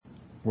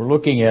We're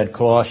looking at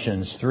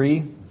Colossians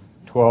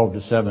 3:12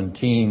 to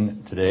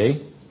 17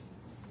 today.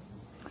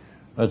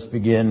 Let's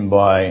begin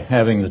by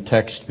having the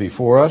text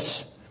before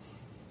us,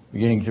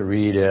 beginning to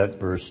read at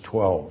verse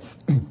 12.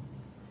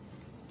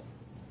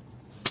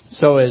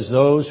 So as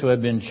those who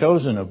have been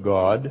chosen of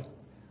God,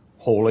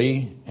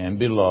 holy and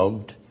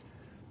beloved,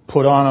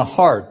 put on a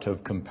heart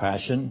of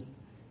compassion,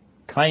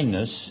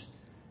 kindness,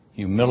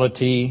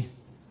 humility,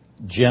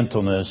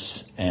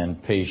 gentleness,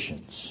 and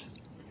patience,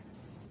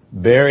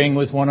 bearing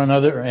with one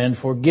another and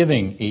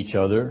forgiving each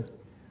other,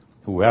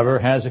 whoever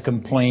has a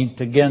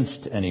complaint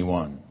against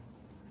anyone,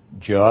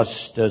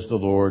 just as the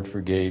Lord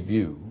forgave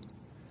you,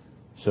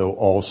 so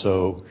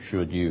also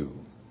should you.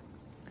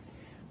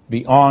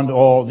 Beyond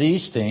all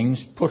these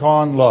things, put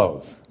on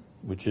love,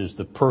 which is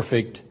the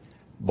perfect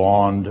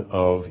bond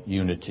of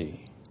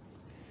unity.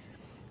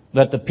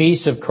 Let the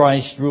peace of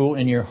Christ rule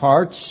in your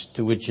hearts,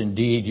 to which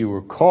indeed you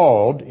were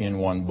called in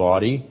one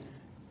body,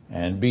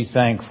 and be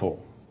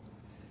thankful.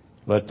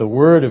 Let the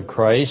word of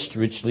Christ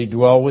richly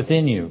dwell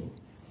within you,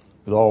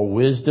 with all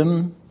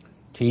wisdom,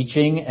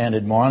 teaching and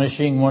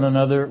admonishing one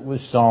another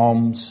with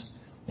psalms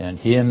and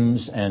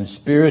hymns and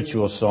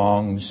spiritual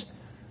songs,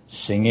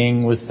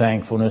 singing with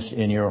thankfulness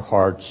in your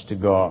hearts to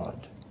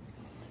God.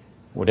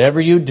 Whatever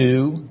you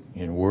do,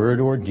 in word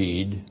or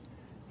deed,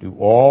 do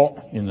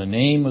all in the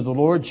name of the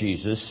Lord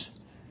Jesus,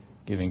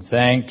 giving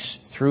thanks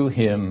through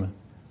him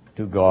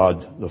to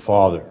God the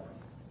Father.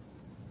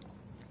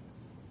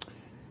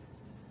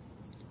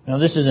 Now,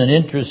 this is an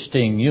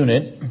interesting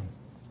unit,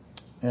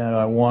 and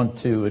I want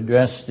to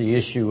address the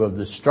issue of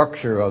the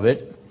structure of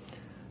it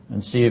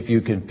and see if you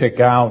can pick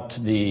out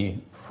the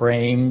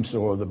frames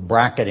or the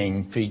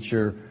bracketing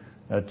feature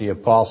that the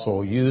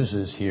apostle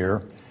uses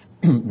here.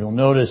 You'll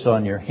notice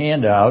on your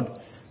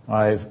handout,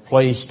 I've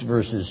placed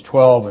verses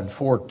 12 and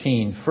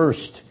 14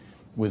 first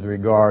with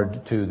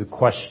regard to the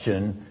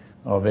question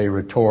of a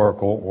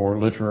rhetorical or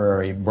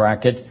literary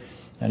bracket.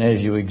 And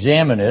as you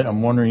examine it,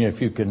 I'm wondering if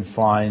you can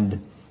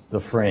find the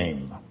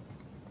frame.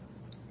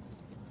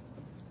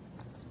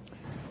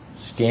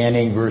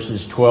 Scanning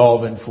verses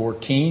 12 and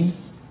 14.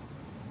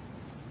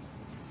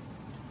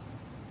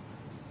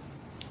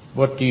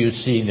 What do you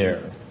see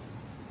there?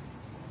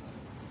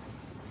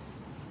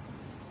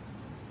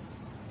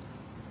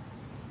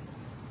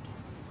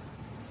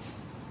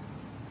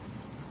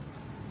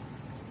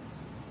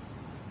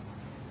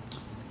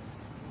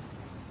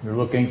 You're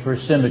looking for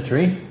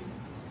symmetry.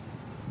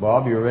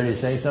 Bob, you ready to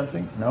say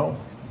something? No?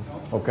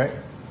 Okay.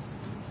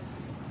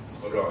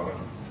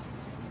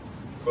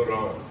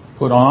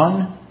 Put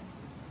on.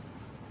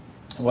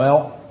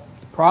 Well,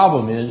 the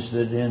problem is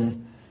that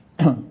in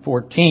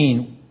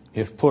 14,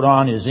 if put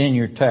on is in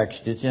your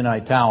text, it's in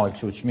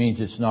italics, which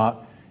means it's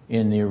not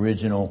in the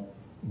original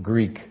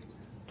Greek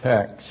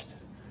text.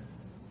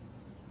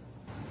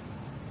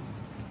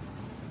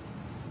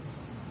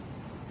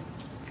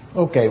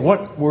 Okay,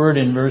 what word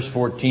in verse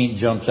 14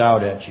 jumps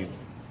out at you?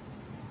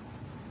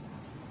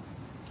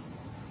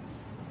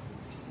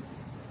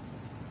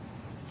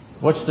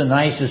 What's the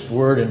nicest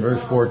word in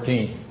verse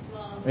 14?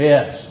 Love.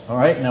 Yes. All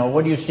right. Now,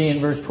 what do you see in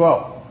verse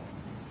 12?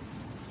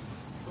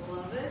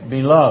 Beloved.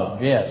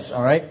 Beloved. Yes.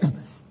 All right.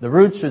 The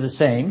roots are the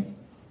same.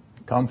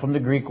 Come from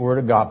the Greek word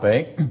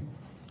agape.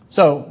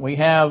 So we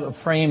have a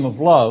frame of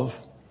love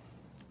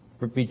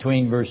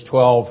between verse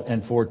 12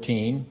 and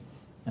 14.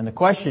 And the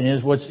question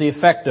is, what's the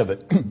effect of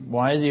it?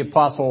 Why is the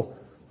apostle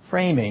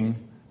framing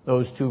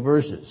those two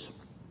verses?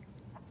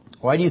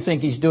 Why do you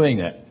think he's doing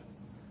that?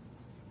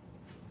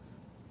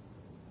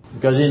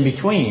 Because in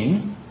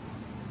between,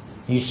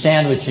 he's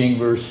sandwiching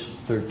verse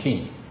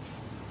 13.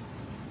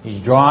 He's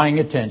drawing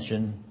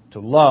attention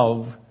to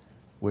love,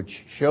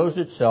 which shows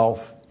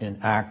itself in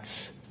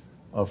acts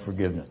of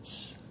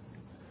forgiveness.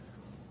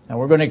 Now,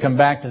 we're going to come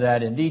back to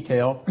that in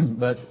detail,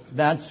 but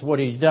that's what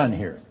he's done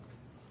here.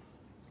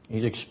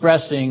 He's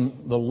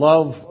expressing the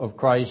love of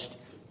Christ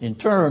in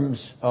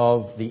terms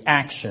of the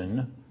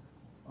action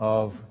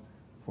of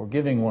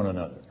forgiving one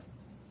another.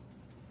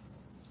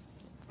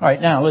 All right,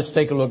 now let's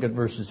take a look at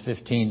verses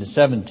 15 to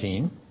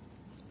 17.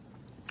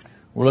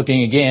 We're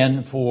looking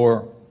again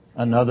for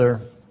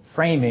another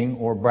framing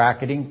or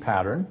bracketing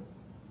pattern.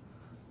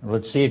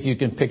 Let's see if you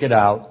can pick it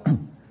out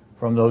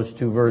from those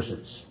two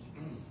verses.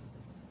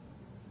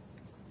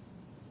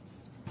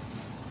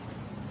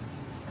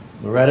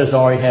 Loretta's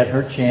already had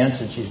her chance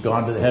and she's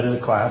gone to the head of the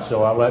class,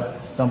 so I'll let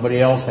somebody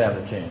else have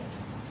a chance.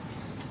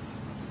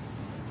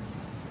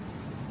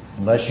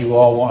 Unless you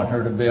all want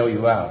her to bail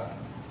you out.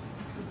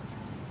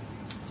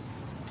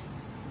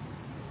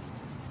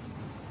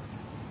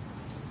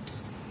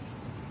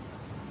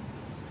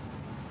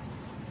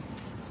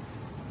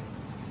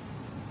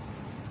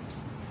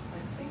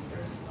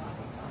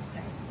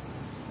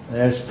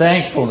 There's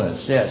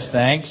thankfulness. Yes,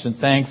 thanks and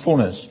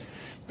thankfulness.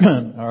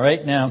 All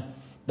right, now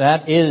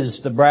that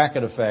is the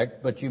bracket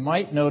effect, but you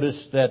might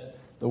notice that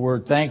the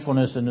word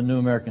thankfulness in the New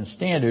American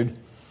Standard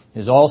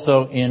is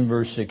also in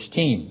verse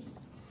 16,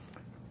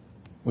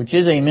 which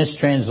is a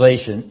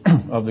mistranslation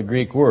of the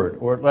Greek word.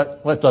 Or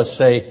let us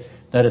say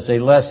that it's a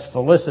less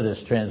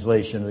felicitous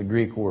translation of the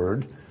Greek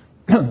word.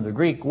 The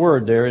Greek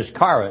word there is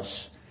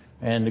charis,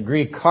 and the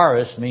Greek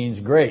charis means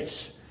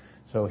grace.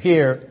 So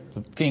here,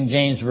 the King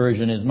James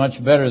Version is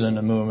much better than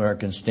the New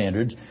American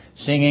Standard.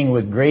 Singing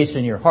with grace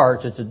in your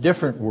hearts, it's a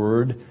different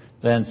word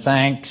than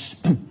thanks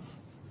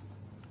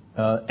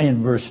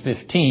in verse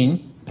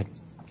 15,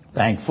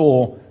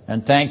 thankful,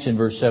 and thanks in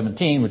verse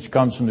 17, which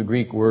comes from the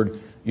Greek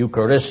word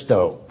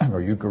Eucharisto,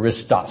 or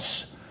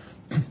Eucharistos.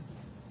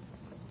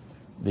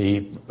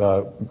 The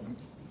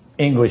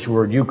English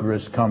word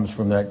Eucharist comes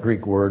from that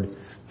Greek word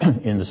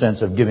in the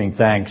sense of giving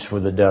thanks for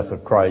the death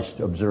of Christ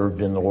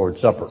observed in the Lord's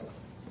Supper.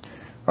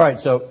 All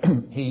right, so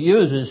he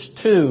uses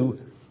two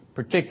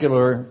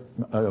particular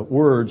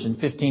words in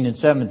 15 and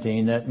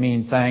 17 that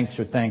mean thanks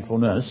or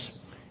thankfulness.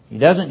 He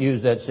doesn't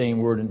use that same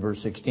word in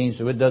verse 16,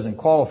 so it doesn't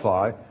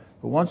qualify.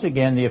 But once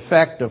again, the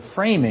effect of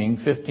framing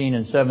 15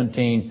 and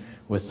 17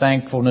 with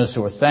thankfulness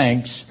or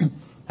thanks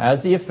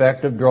has the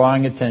effect of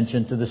drawing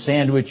attention to the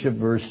sandwich of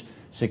verse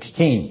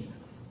 16,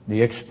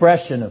 the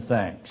expression of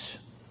thanks,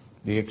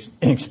 the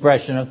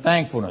expression of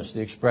thankfulness,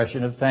 the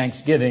expression of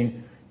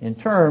thanksgiving in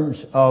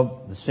terms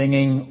of the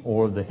singing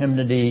or the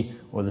hymnody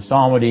or the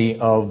psalmody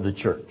of the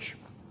church.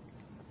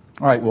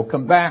 All right, we'll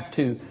come back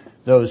to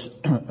those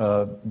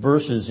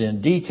verses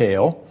in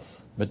detail,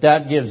 but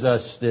that gives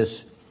us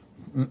this,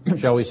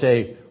 shall we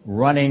say,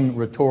 running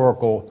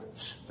rhetorical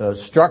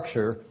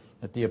structure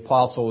that the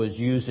apostle is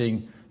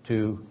using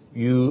to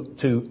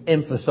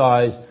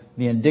emphasize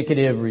the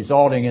indicative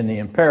resulting in the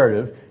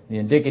imperative, the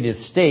indicative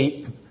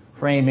state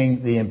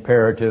framing the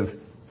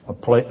imperative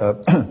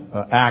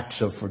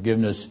acts of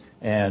forgiveness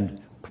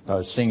and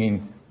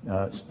singing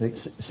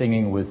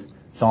with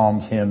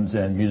psalms, hymns,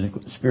 and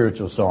musical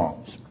spiritual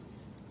songs.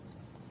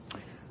 All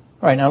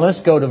right, now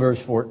let's go to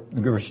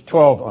verse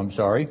 12.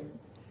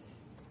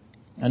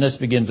 And let's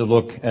begin to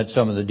look at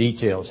some of the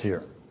details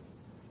here.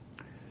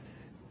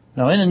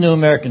 Now, in the New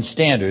American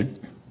Standard,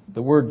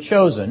 the word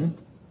chosen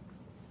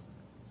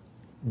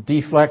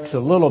deflects a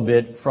little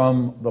bit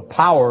from the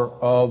power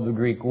of the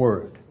Greek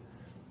word.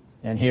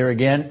 And here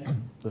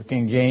again, the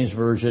King James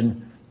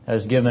Version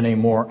has given a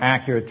more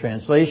accurate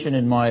translation,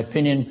 in my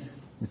opinion,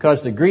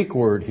 because the Greek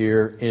word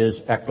here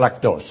is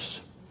eklektos.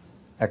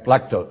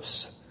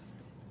 Eklektos.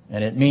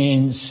 And it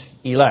means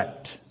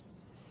elect.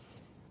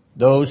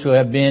 Those who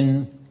have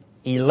been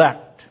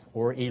elect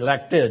or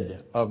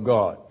elected of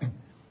God.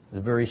 It's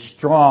a very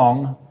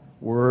strong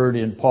word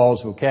in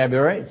Paul's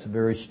vocabulary. It's a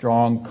very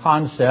strong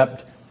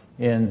concept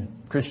in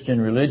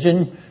Christian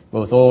religion,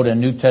 both Old and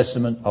New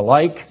Testament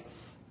alike.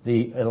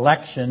 The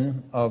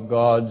election of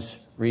God's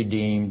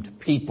redeemed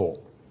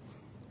people.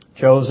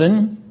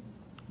 Chosen,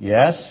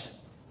 yes,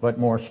 but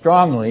more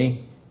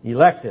strongly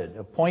elected,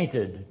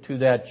 appointed to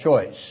that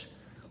choice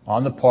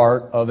on the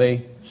part of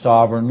a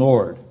sovereign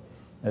Lord.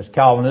 As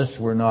Calvinists,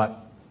 we're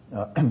not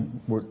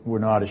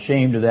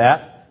ashamed of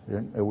that.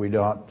 We're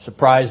not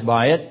surprised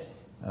by it.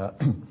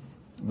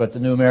 But the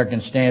New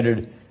American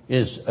Standard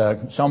is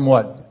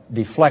somewhat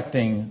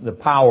deflecting the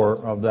power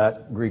of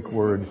that Greek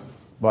word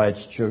by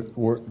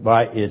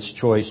its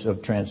choice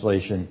of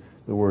translation,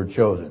 the word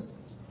chosen.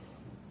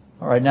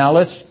 All right, now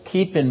let's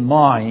keep in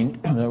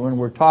mind that when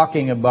we're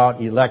talking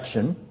about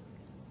election,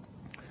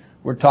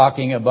 we're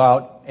talking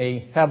about a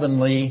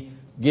heavenly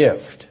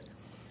gift.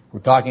 We're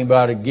talking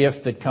about a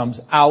gift that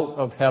comes out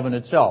of heaven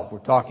itself. We're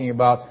talking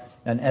about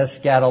an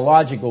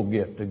eschatological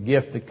gift, a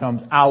gift that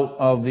comes out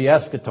of the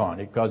eschaton,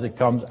 because it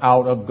comes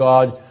out of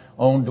God's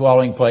own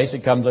dwelling place.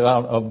 It comes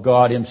out of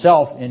God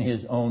himself in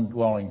his own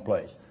dwelling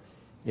place.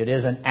 It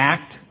is an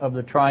act of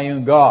the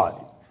triune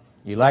God.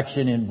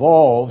 Election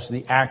involves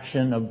the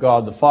action of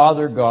God the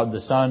Father, God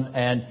the Son,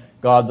 and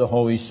God the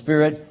Holy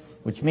Spirit,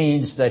 which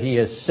means that he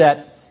has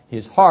set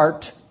his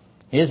heart,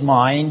 his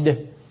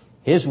mind,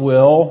 his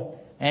will,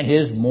 and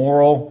his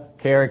moral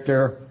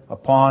character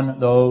upon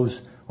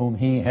those whom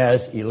he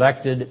has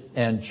elected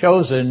and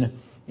chosen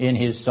in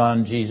his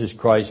Son, Jesus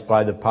Christ,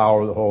 by the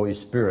power of the Holy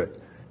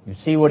Spirit. You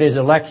see what his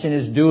election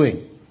is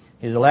doing.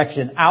 His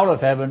election out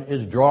of heaven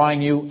is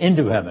drawing you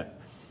into heaven.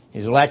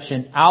 His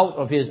election out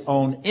of his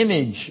own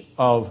image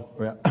of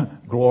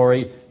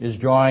glory is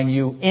drawing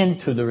you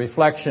into the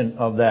reflection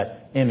of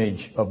that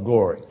image of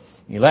glory.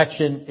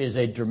 Election is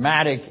a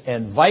dramatic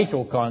and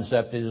vital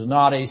concept. It is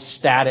not a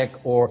static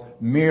or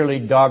merely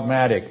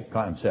dogmatic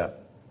concept.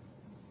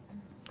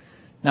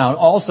 Now,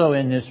 also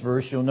in this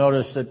verse, you'll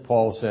notice that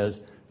Paul says,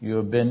 you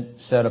have been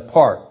set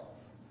apart,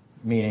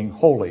 meaning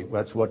holy.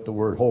 That's what the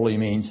word holy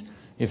means.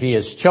 If he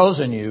has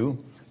chosen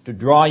you to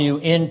draw you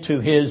into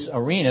his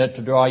arena,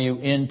 to draw you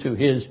into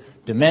his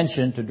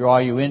dimension, to draw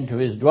you into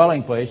his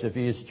dwelling place, if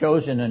he has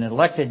chosen and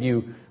elected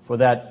you for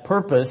that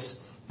purpose,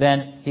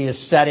 then he is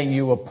setting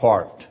you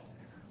apart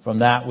from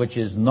that which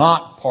is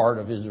not part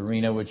of his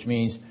arena, which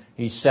means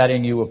he's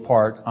setting you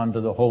apart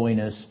unto the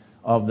holiness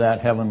of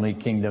that heavenly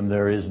kingdom.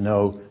 There is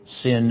no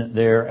sin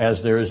there,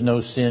 as there is no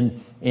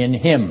sin in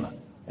him,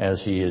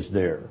 as he is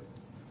there.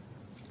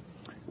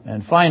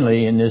 And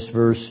finally, in this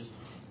verse,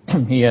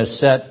 he has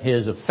set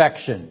his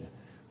affection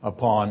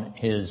upon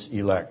his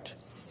elect.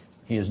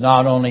 He has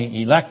not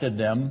only elected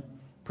them,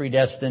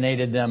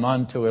 predestinated them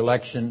unto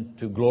election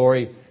to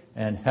glory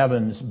and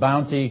heaven's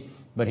bounty,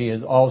 but He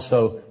has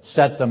also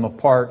set them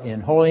apart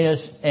in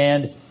holiness,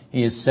 and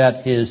He has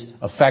set His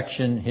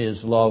affection,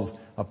 His love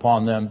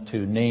upon them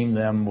to name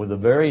them with the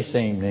very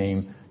same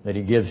name that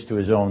He gives to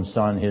His own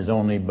Son, His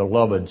only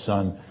beloved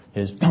Son,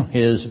 His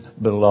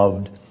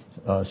beloved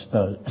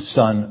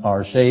Son,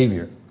 our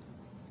Savior.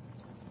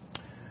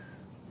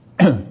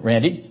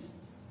 Randy?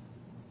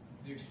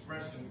 The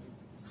expression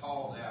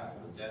called out,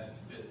 would that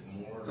fit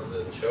more to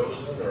the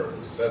chosen or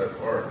the set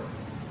apart?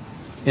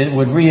 It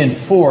would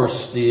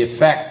reinforce the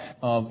effect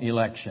of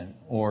election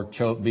or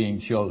being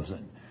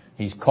chosen.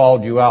 He's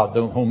called you out.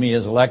 Whom He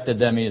has elected,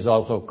 them He has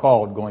also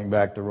called, going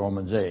back to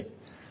Romans 8.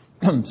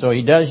 So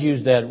He does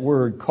use that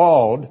word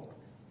called.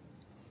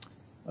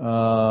 It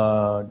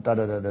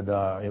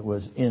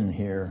was in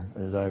here,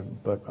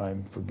 but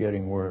I'm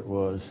forgetting where it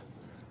was.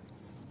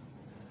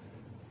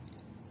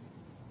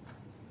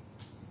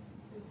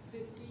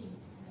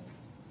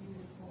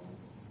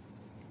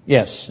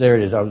 Yes, there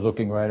it is. I was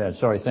looking right at it.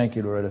 Sorry, thank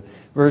you, Loretta.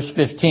 Verse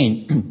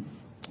 15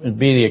 would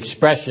be the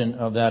expression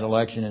of that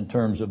election in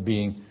terms of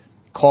being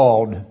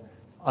called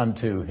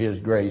unto His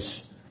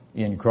grace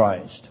in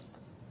Christ.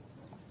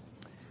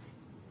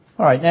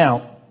 All right,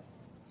 now,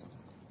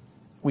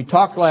 we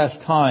talked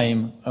last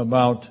time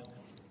about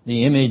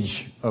the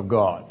image of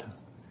God,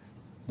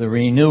 the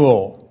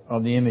renewal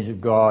of the image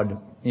of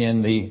God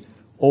in the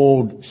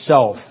old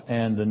self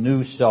and the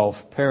new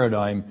self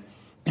paradigm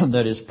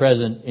that is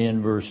present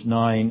in verse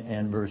 9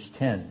 and verse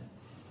 10.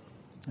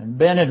 And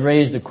Ben had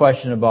raised a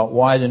question about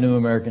why the New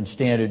American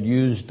Standard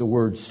used the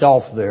word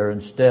self there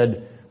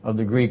instead of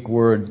the Greek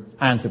word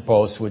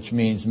anthropos, which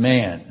means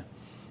man.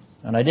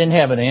 And I didn't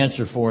have an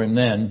answer for him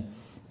then,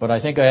 but I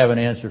think I have an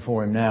answer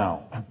for him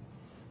now.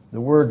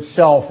 The word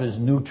self is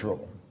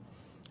neutral,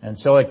 and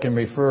so it can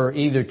refer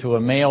either to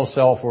a male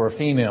self or a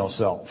female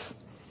self.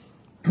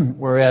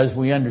 Whereas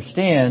we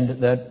understand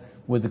that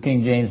with the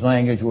King James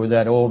language, or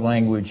that old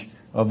language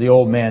of the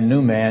old man,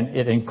 new man,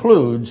 it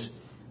includes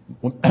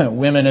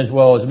women as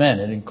well as men.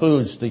 It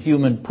includes the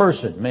human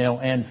person, male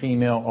and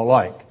female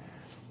alike.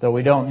 So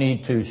we don't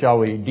need to, shall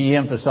we,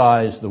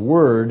 de-emphasize the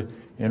word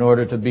in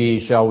order to be,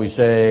 shall we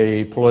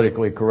say,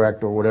 politically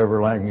correct or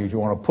whatever language you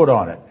want to put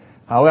on it.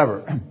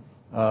 However,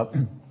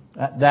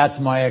 that's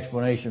my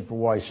explanation for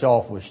why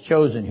self was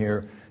chosen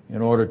here,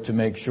 in order to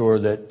make sure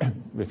that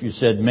if you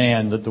said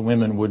man, that the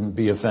women wouldn't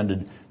be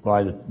offended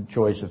by the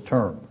choice of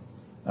term.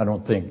 I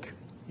don't think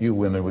you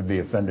women would be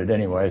offended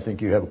anyway. I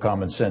think you have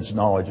common sense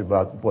knowledge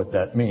about what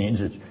that means.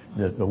 It's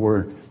that the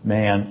word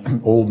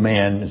man, old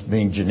man, is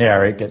being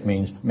generic. It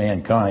means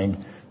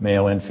mankind,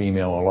 male and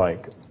female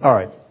alike. All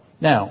right.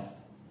 Now,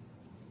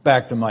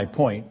 back to my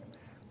point.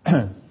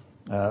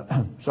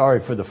 Sorry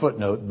for the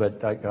footnote,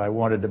 but I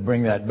wanted to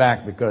bring that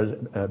back because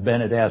Ben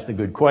had asked a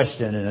good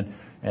question,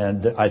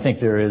 and I think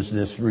there is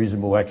this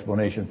reasonable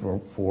explanation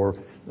for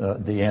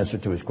the answer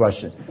to his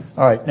question.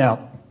 All right.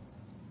 Now,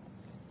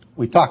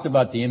 we talked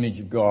about the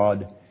image of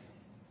God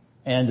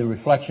and the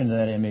reflection of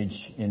that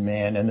image in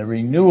man and the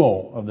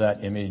renewal of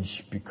that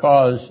image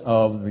because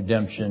of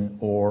redemption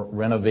or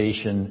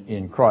renovation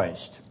in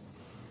Christ.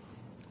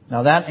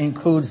 Now that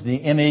includes the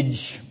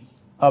image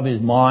of His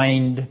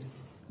mind,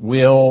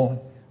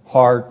 will,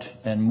 heart,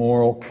 and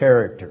moral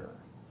character.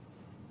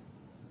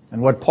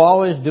 And what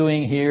Paul is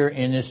doing here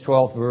in this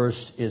 12th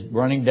verse is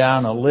running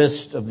down a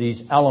list of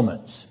these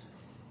elements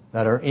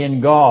that are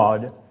in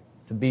God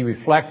to be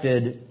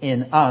reflected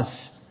in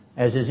us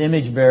as His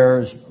image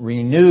bearers,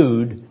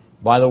 renewed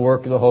by the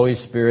work of the Holy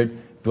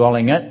Spirit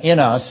dwelling in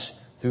us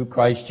through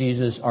Christ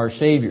Jesus our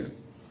Savior.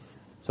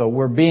 So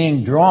we're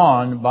being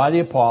drawn by the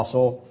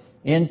apostle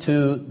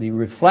into the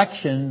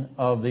reflection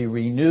of the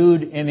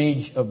renewed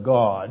image of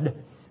God,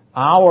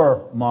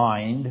 our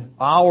mind,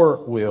 our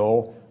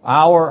will,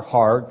 our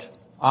heart,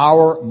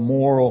 our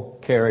moral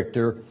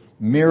character,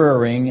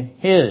 mirroring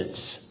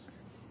His.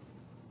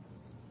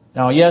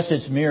 Now, yes,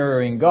 it's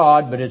mirroring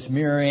God, but it's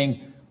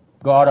mirroring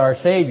God our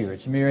Savior.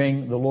 It's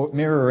mirroring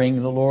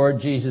the Lord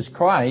Jesus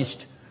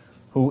Christ,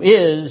 who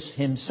is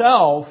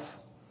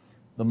Himself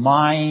the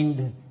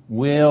mind,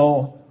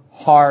 will,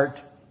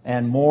 heart,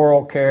 and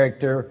moral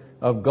character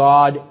of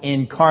God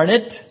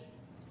incarnate,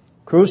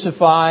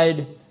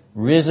 crucified,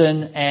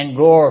 risen, and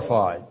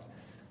glorified.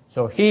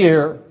 So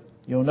here,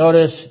 you'll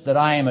notice that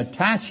I am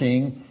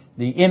attaching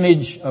the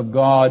image of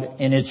God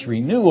in its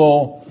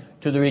renewal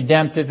to the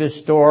redemptive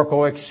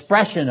historical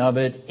expression of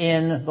it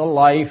in the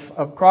life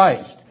of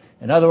Christ.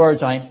 In other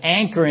words, I'm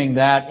anchoring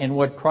that in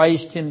what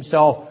Christ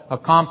Himself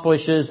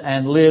accomplishes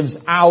and lives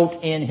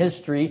out in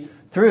history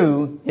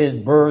through His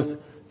birth,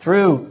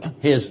 through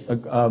His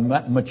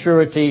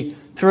maturity,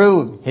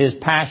 through His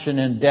passion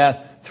and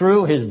death,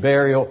 through His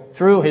burial,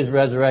 through His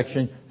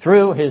resurrection,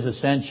 through His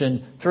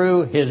ascension,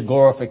 through His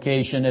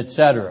glorification,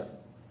 etc.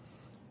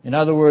 In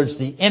other words,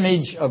 the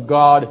image of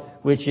God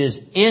which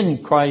is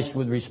in Christ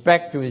with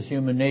respect to His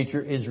human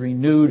nature is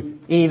renewed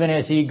even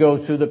as He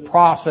goes through the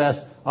process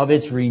of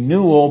its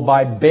renewal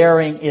by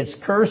bearing its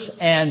curse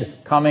and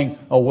coming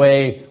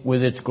away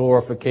with its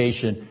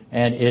glorification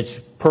and its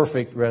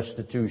perfect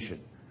restitution.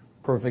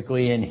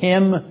 Perfectly in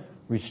Him,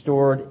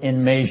 restored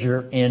in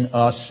measure in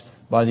us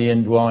by the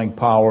indwelling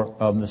power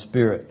of the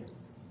Spirit.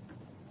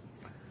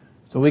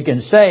 So we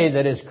can say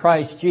that as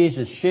Christ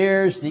Jesus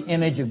shares the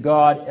image of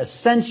God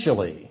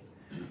essentially,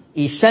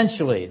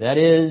 that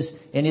is,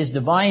 in His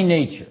divine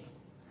nature,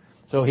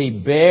 so He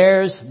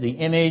bears the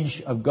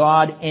image of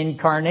God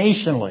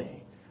incarnationally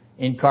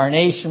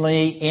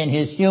in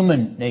His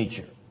human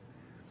nature.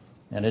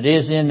 And it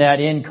is in that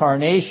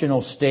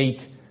incarnational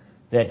state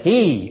that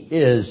He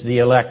is the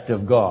elect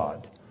of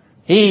God.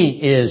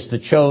 He is the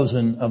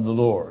chosen of the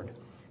Lord.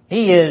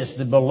 He is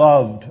the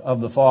beloved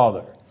of the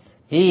Father.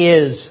 He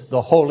is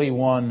the Holy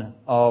One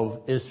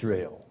of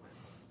Israel.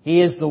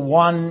 He is the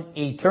one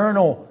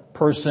eternal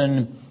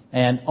person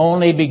and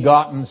only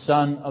begotten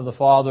Son of the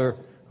Father,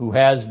 who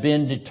has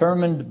been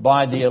determined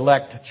by the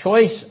elect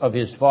choice of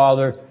His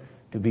Father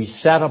to be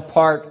set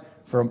apart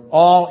from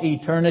all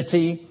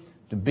eternity,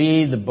 to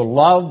be the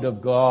beloved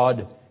of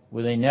God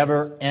with a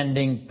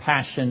never-ending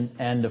passion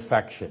and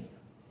affection.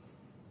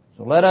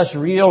 So let us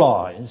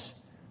realize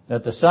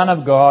that the Son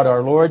of God,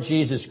 our Lord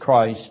Jesus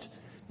Christ,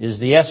 is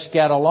the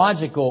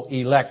eschatological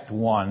elect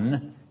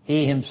one.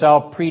 He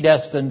Himself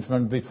predestined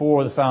from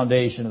before the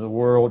foundation of the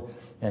world,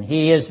 and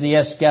He is the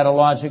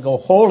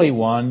eschatological Holy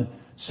One,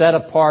 set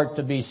apart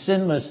to be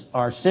sinless,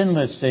 our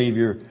sinless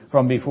Savior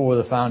from before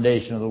the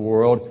foundation of the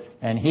world,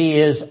 and He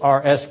is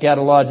our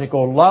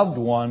eschatological loved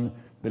one,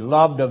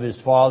 beloved of His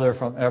Father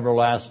from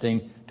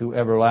everlasting to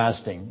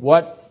everlasting.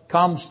 What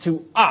comes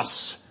to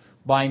us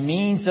by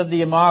means of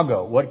the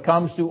imago, what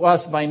comes to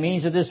us by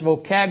means of this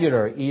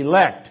vocabulary,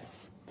 elect,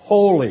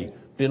 holy,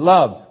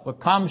 beloved, what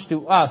comes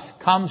to us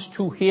comes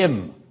to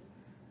Him.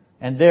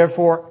 And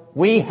therefore,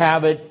 we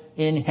have it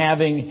in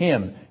having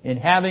Him. In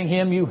having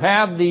Him, you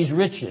have these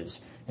riches.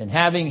 In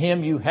having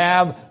Him, you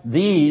have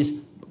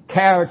these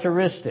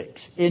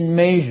characteristics in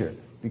measure,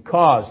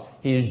 because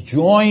He has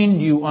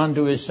joined you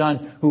unto His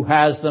Son, who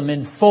has them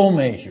in full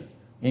measure,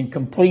 in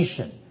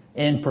completion,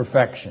 in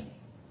perfection.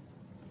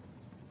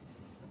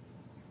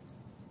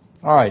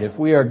 All right, if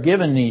we are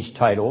given these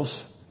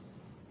titles,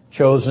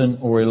 chosen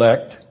or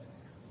elect,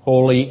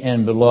 holy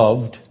and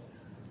beloved,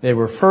 they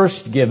were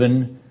first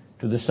given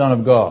to the Son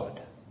of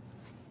God.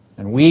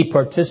 And we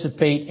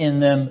participate in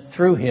them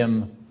through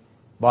Him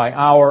by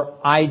our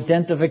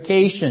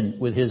identification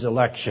with His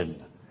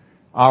election,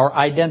 our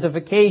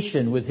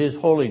identification with His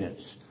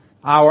holiness,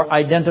 our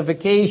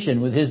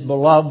identification with His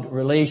beloved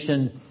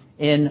relation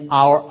in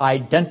our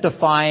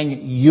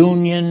identifying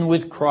union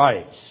with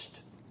Christ.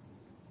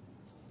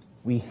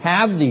 We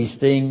have these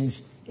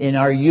things in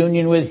our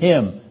union with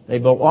Him. They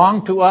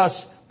belong to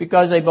us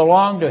because they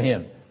belong to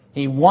Him.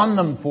 He won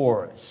them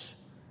for us.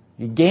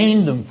 He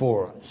gained them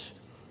for us.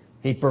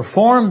 He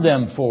performed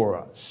them for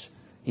us.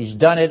 He's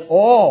done it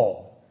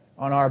all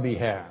on our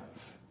behalf.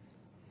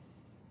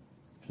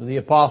 So the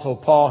Apostle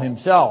Paul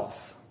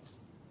himself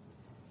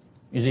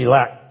is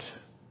elect,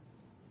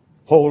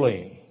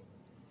 holy,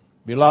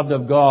 beloved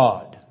of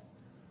God,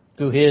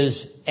 through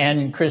his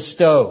en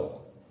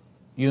Christo,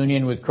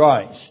 union with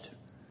Christ.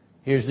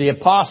 Here's the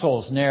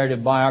Apostles'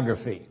 narrative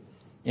biography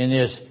in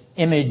this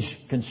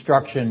image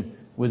construction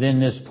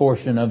within this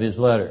portion of his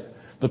letter.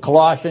 The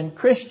Colossian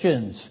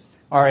Christians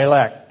are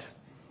elect,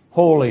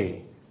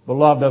 holy,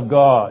 beloved of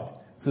God,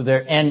 through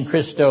their en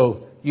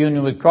Christo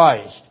union with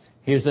Christ.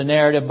 Here's the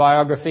narrative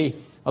biography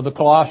of the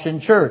Colossian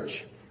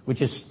church,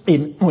 which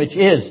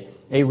is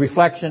a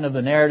reflection of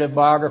the narrative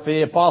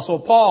biography of the Apostle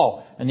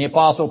Paul. And the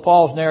Apostle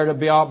Paul's narrative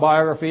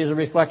biography is a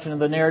reflection of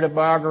the narrative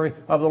biography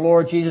of the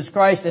Lord Jesus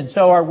Christ. And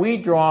so are we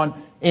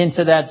drawn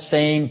into that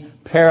same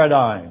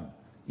paradigm.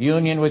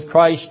 Union with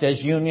Christ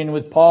as union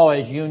with Paul,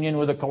 as union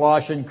with the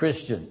Colossian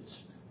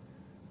Christians.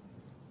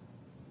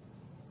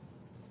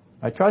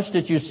 I trust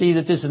that you see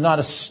that this is not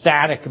a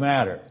static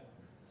matter.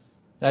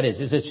 That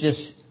is, it's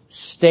just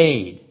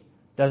stayed.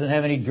 Doesn't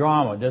have any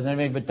drama. Doesn't have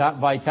any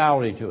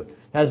vitality to it. It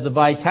has the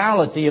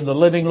vitality of the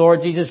living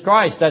Lord Jesus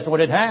Christ. That's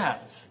what it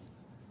has.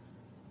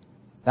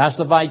 That's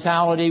the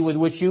vitality with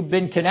which you've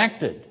been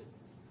connected.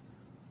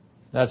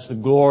 That's the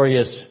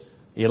glorious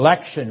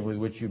election with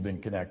which you've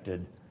been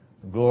connected.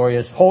 The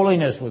glorious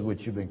holiness with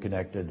which you've been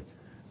connected.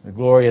 The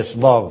glorious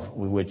love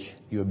with which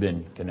you have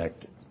been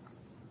connected.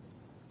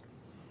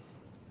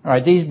 All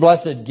right, these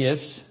blessed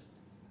gifts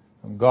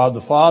from God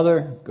the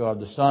Father, God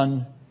the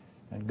Son,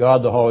 and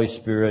God the Holy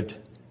Spirit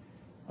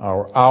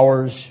are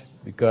ours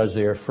because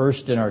they are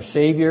first in our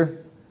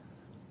Savior,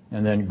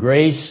 and then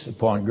grace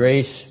upon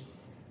grace,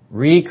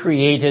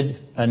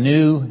 recreated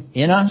anew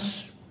in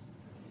us,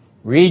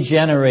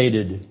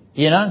 regenerated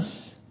in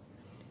us,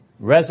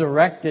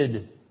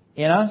 resurrected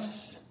in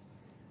us,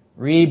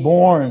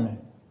 reborn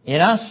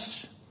in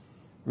us,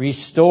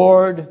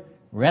 restored,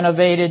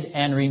 renovated,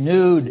 and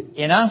renewed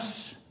in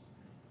us,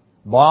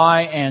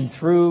 by and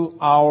through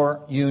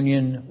our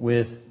union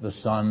with the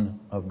Son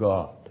of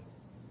God.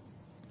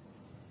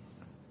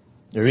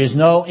 There is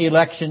no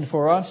election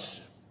for us.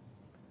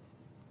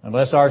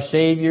 unless our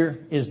Savior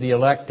is the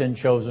elect and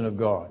chosen of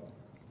God.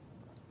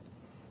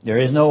 There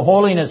is no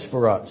holiness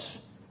for us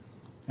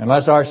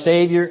unless our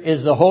Savior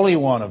is the Holy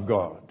One of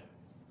God.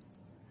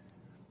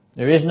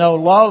 There is no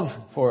love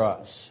for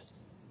us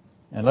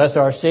unless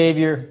our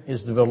Savior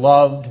is the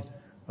beloved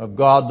of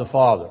God the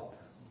Father.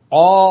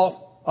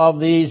 All of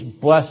these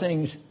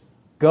blessings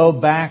go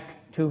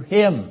back to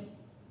Him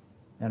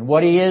and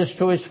what He is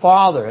to His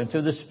Father and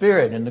to the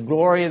Spirit and the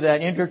glory of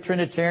that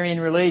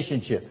intertrinitarian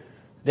relationship.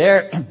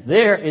 There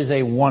is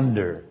a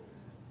wonder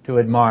to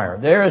admire.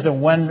 There is a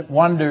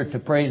wonder to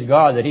praise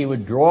God that He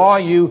would draw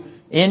you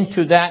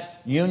into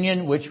that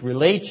union which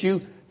relates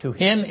you to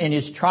Him in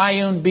His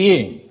triune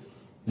being.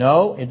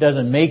 No, it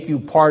doesn't make you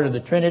part of the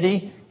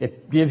Trinity.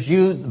 It gives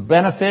you the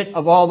benefit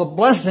of all the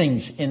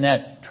blessings in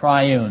that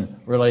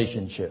triune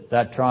relationship,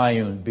 that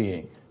triune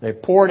being. They're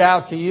poured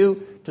out to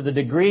you to the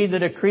degree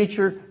that a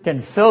creature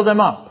can fill them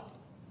up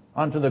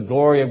unto the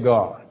glory of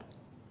God.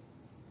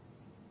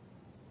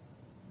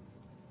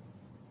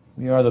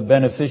 We are the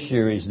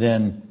beneficiaries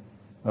then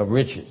of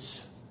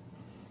riches.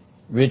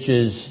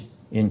 Riches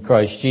in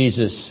Christ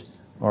Jesus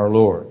our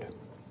Lord.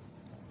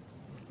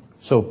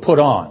 So put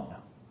on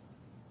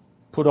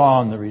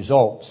the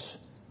results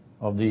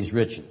of these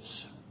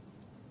riches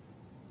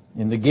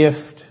in the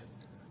gift,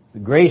 the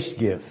grace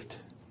gift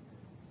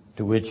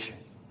to which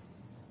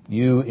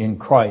you in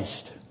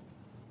Christ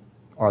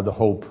are the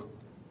hope.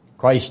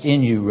 Christ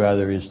in you,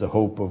 rather, is the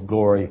hope of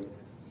glory,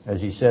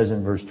 as he says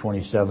in verse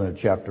 27 of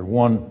chapter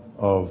 1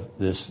 of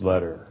this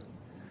letter.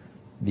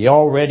 The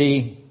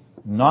already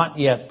not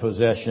yet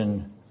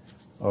possession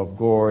of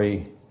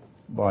glory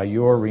by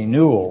your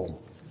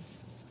renewal,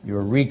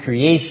 your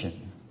recreation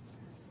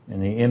in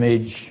the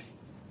image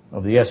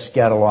of the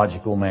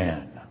eschatological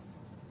man,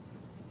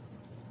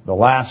 the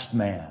last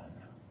man,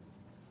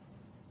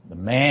 the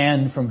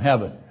man from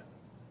heaven,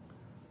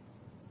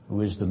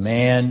 who is the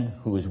man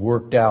who has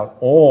worked out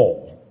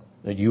all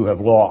that you have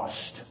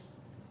lost,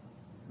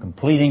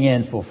 completing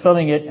and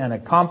fulfilling it and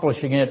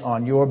accomplishing it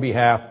on your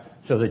behalf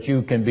so that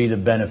you can be the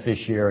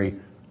beneficiary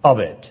of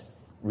it,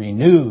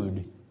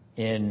 renewed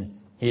in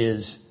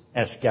His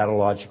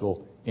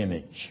eschatological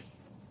image.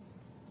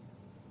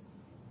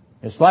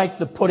 It's like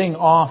the putting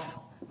off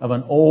of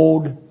an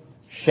old,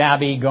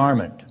 shabby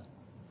garment,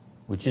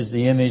 which is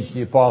the image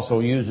the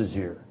apostle uses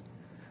here.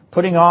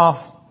 Putting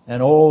off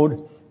an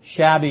old,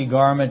 shabby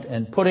garment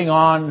and putting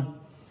on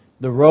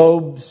the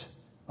robes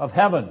of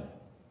heaven,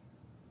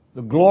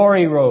 the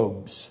glory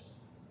robes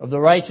of the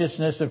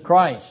righteousness of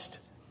Christ,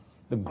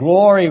 the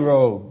glory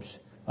robes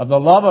of the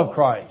love of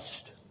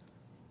Christ,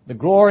 the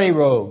glory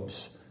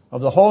robes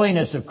of the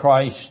holiness of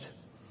Christ,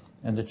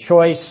 and the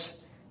choice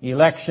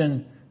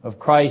election of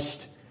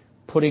Christ,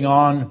 putting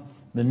on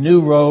the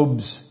new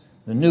robes,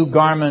 the new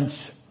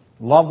garments,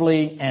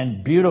 lovely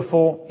and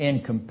beautiful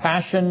in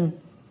compassion,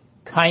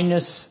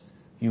 kindness,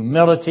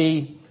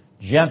 humility,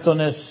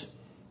 gentleness,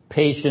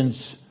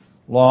 patience,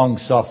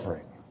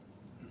 long-suffering.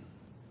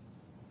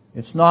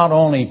 It's not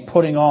only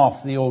putting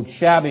off the old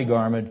shabby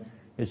garment,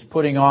 it's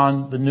putting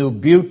on the new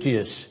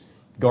beauteous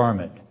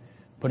garment,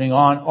 putting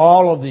on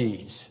all of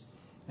these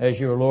as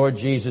your Lord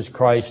Jesus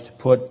Christ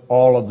put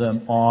all of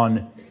them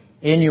on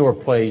in your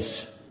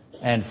place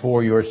and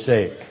for your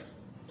sake.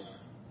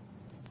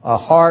 A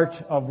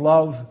heart of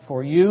love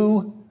for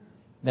you,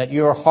 that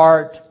your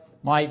heart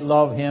might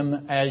love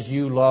Him as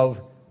you love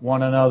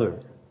one another.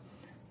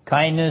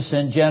 Kindness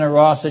and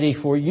generosity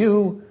for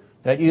you,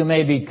 that you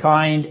may be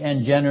kind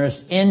and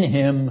generous in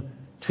Him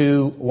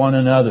to one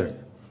another.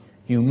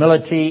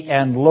 Humility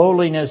and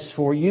lowliness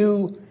for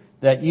you,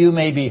 that you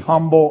may be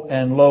humble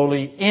and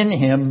lowly in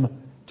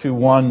Him to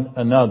one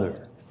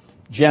another.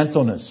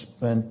 Gentleness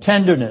and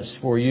tenderness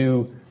for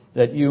you,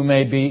 that you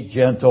may be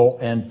gentle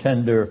and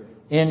tender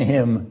in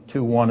Him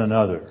to one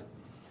another.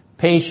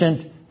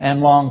 Patient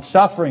and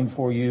long-suffering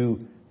for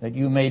you, that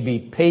you may be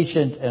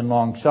patient and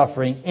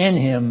long-suffering in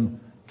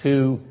Him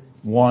to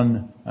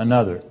one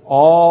another.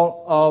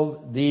 All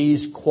of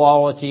these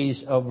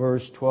qualities of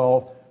verse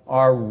 12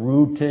 are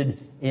rooted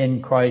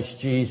in Christ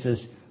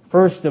Jesus,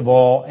 first of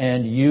all,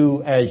 and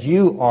you as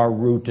you are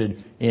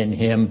rooted in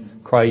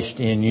Him, Christ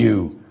in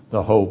you,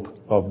 the hope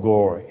of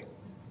glory.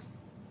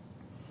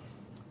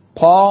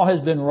 Paul has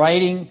been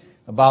writing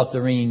about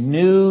the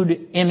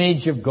renewed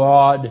image of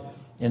God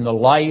in the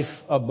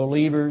life of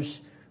believers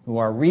who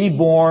are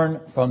reborn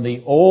from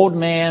the old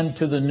man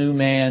to the new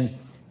man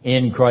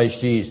in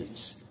Christ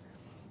Jesus.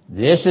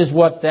 This is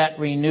what that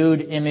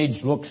renewed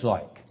image looks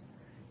like.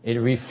 It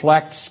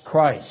reflects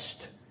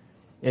Christ.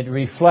 It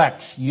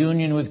reflects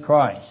union with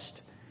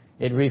Christ.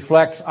 It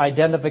reflects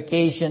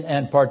identification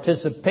and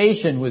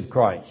participation with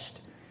Christ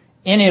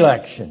in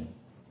election,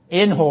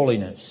 in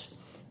holiness,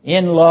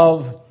 in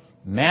love,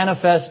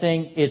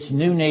 manifesting its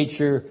new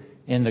nature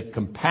in the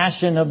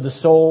compassion of the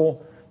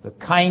soul, the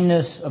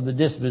kindness of the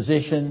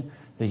disposition,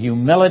 the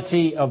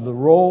humility of the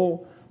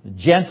role, the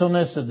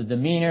gentleness of the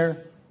demeanor,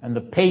 and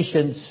the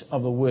patience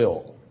of the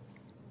will.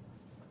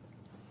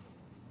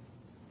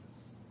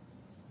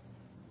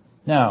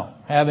 Now,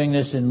 having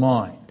this in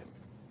mind,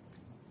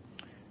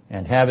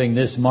 And having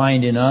this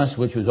mind in us,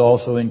 which was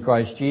also in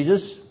Christ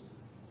Jesus,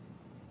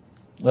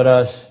 let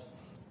us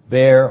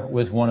bear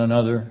with one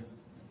another,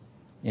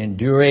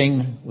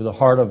 enduring with a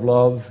heart of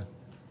love,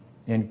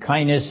 in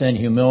kindness and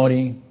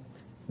humility,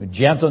 with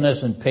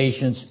gentleness and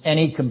patience,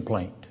 any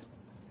complaint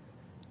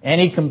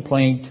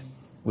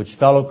which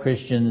fellow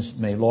Christians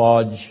may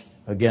lodge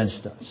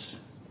against us.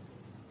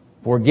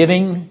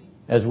 Forgiving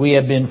as we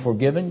have been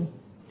forgiven,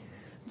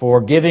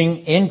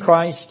 forgiving in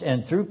Christ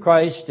and through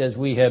Christ as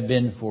we have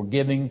been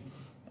forgiven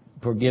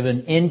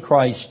in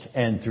Christ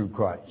and through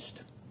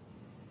Christ.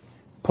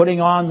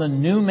 Putting on the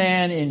new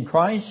man in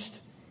Christ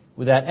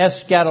with that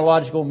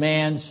eschatological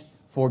man's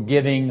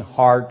forgiving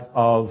heart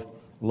of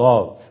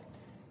love.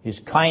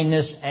 His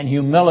kindness and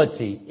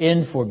humility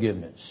in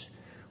forgiveness.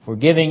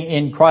 Forgiving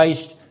in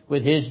Christ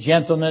with his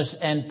gentleness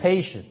and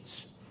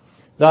patience.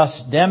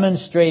 Thus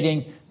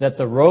demonstrating that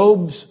the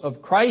robes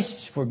of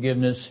Christ's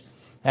forgiveness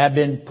have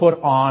been put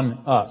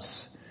on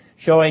us.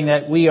 Showing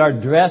that we are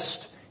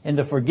dressed in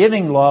the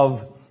forgiving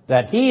love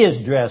that he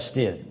is dressed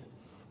in.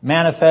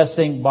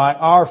 Manifesting by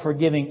our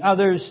forgiving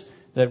others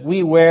that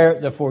we wear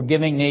the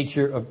forgiving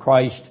nature of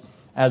Christ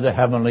as a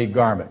heavenly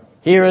garment.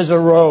 Here is a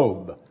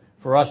robe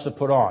for us to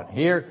put on.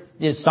 Here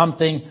is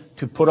something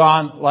to put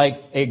on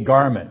like a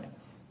garment.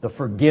 The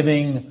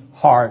forgiving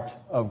heart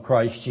of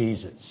Christ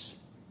Jesus.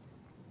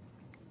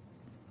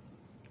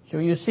 So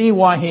you see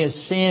why he has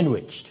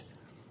sandwiched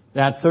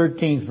that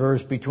 13th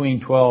verse between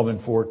 12 and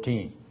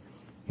 14.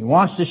 He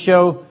wants to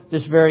show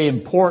this very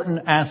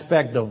important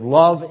aspect of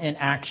love in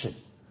action.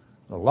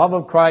 The love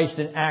of Christ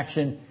in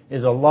action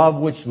is a love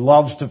which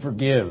loves to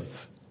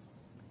forgive.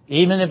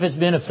 Even if it's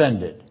been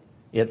offended,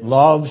 it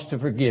loves to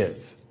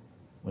forgive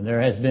when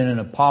there has been an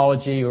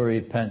apology or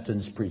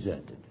repentance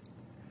presented.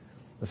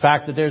 The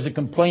fact that there's a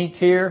complaint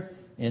here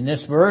in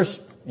this verse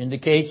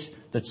indicates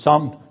that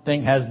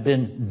something has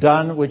been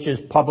done which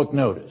is public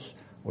notice,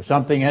 or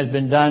something has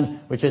been done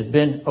which has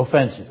been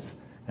offensive.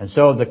 And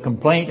so the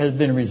complaint has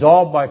been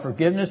resolved by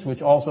forgiveness,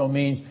 which also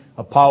means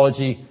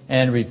apology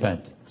and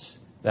repentance.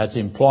 That's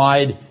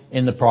implied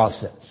in the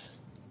process.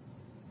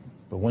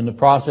 But when the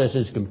process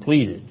is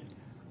completed,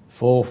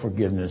 full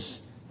forgiveness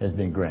has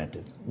been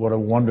granted. What a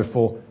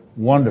wonderful,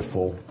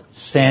 wonderful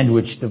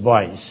sandwich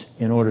device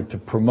in order to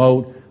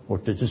promote or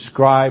to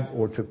describe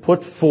or to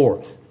put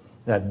forth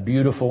that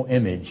beautiful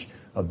image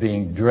of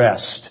being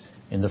dressed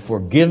in the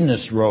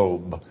forgiveness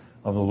robe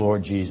of the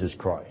Lord Jesus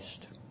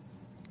Christ.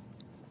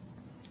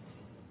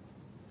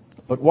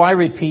 But why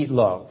repeat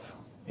love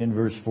in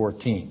verse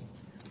 14?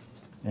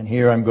 And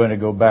here I'm going to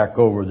go back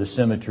over the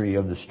symmetry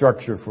of the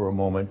structure for a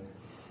moment.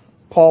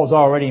 Paul's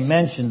already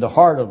mentioned the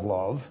heart of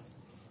love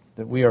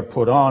that we are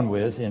put on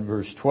with in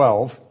verse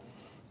 12.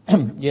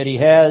 Yet he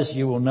has,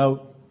 you will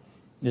note,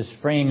 this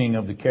framing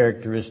of the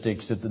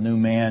characteristics that the new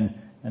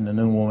man and the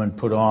new woman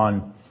put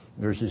on,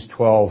 verses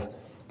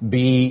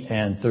 12b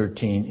and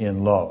 13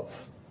 in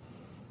love.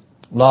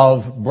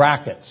 Love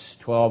brackets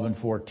 12 and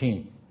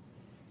 14.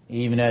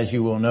 Even as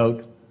you will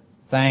note,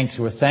 thanks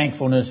or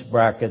thankfulness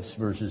brackets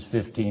verses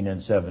 15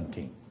 and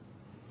 17.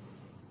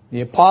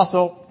 The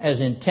apostle has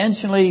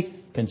intentionally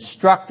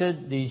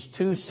constructed these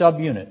two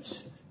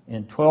subunits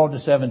in 12 to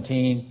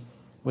 17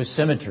 with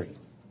symmetry.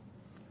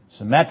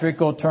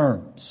 Symmetrical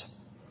terms.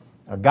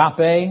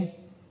 Agape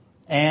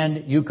and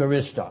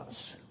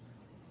Eucharistos.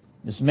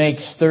 This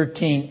makes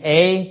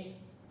 13a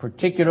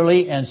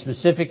particularly and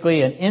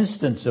specifically an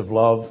instance of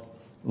love.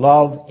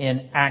 Love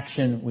in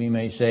action, we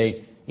may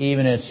say,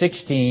 even as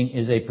 16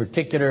 is a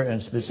particular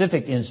and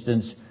specific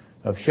instance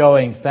of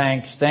showing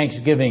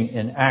thanksgiving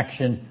in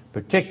action,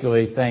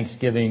 particularly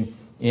thanksgiving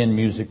in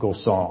musical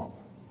song.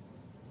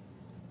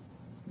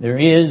 There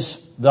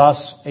is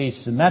thus a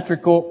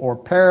symmetrical or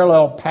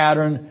parallel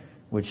pattern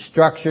which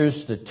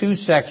structures the two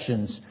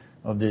sections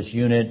of this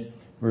unit,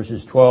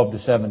 verses 12 to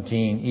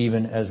 17,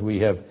 even as we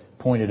have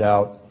pointed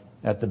out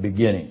at the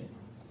beginning.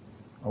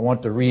 I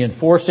want to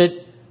reinforce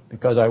it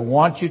because I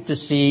want you to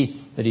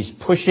see that he's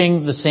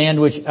pushing the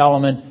sandwich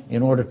element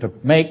in order to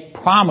make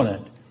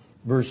prominent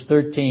verse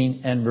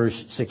 13 and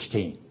verse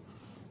 16.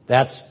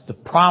 That's the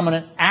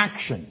prominent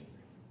action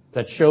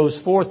that shows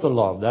forth the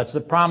love. That's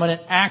the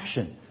prominent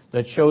action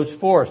that shows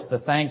forth the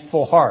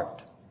thankful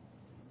heart.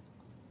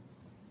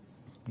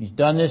 He's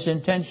done this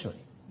intentionally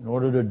in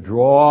order to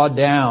draw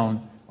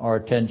down our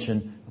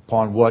attention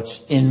upon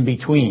what's in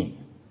between.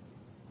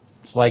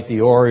 It's like the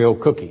Oreo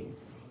cookie.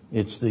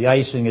 It's the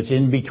icing that's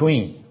in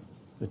between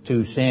the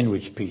two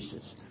sandwich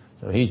pieces.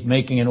 So he's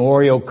making an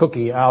Oreo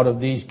cookie out of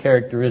these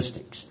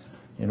characteristics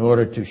in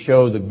order to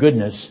show the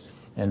goodness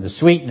and the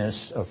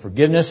sweetness of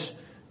forgiveness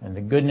and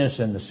the goodness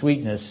and the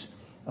sweetness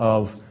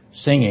of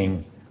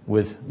singing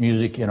with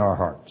music in our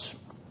hearts.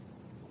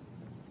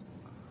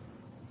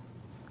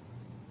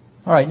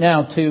 All right,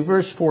 now to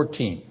verse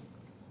 14.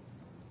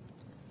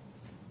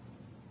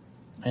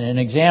 And an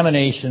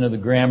examination of the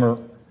grammar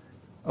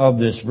of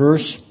this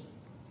verse,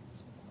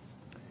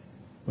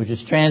 which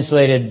is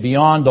translated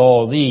beyond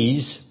all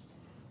these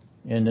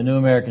in the New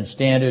American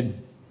Standard,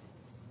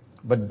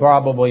 but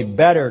probably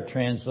better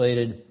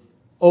translated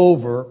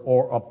over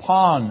or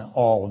upon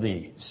all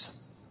these.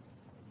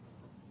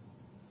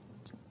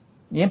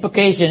 The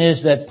implication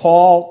is that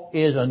Paul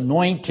is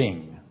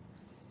anointing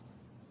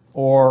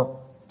or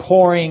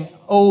pouring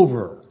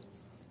over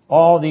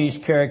all these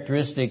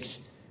characteristics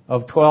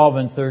of 12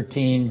 and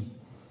 13.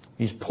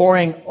 He's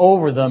pouring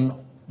over them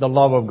the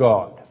love of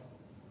God.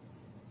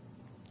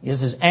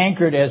 This is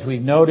anchored, as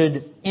we've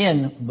noted,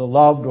 in the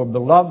loved or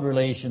beloved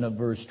relation of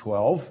verse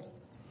 12.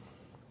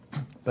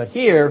 But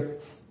here,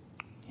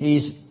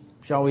 he's,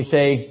 shall we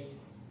say,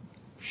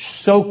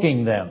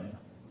 soaking them.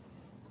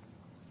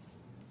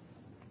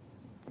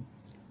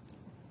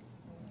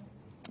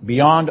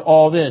 Beyond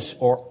all this,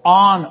 or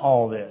on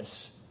all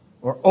this,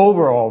 or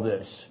over all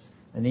this.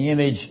 And the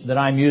image that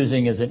I'm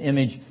using is an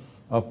image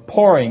of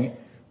pouring,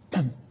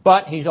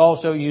 but he's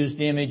also used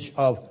the image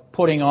of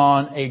putting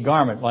on a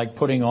garment, like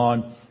putting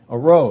on a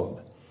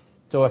robe.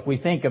 So if we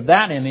think of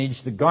that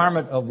image, the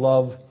garment of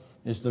love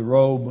is the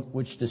robe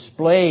which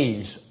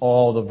displays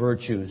all the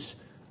virtues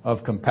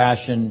of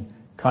compassion,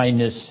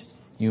 kindness,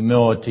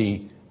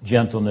 humility,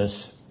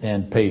 gentleness,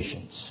 and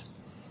patience.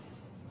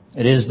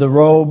 It is the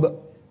robe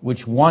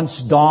which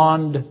once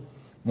donned,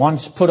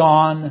 once put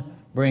on,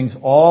 brings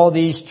all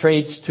these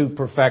traits to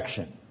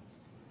perfection.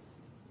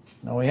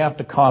 Now we have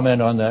to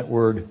comment on that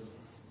word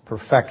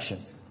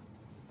perfection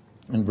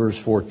in verse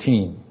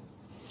 14.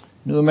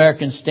 New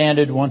American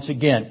Standard once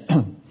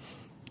again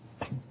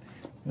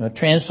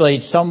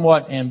translates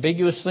somewhat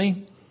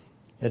ambiguously.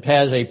 It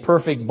has a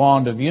perfect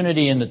bond of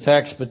unity in the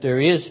text, but there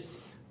is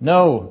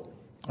no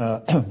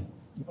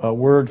a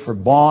word for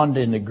bond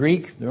in the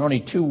Greek. There are only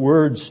two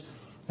words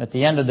at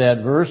the end of that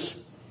verse,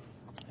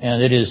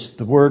 and it is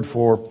the word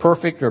for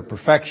perfect or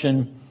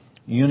perfection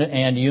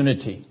and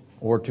unity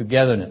or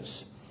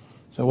togetherness.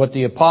 So what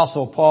the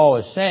Apostle Paul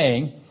is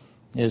saying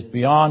is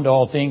beyond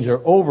all things or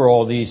over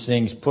all these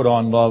things put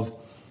on love,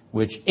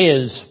 which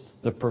is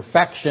the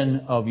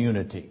perfection of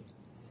unity.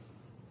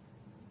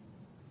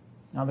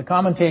 Now the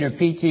commentator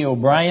P.T.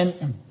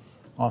 O'Brien,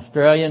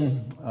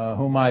 Australian,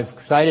 whom I've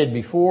cited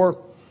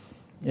before,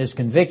 is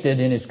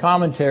convicted in his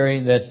commentary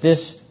that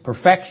this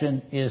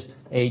perfection is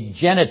a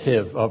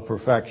genitive of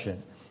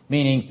perfection,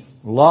 meaning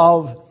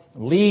love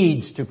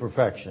leads to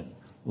perfection.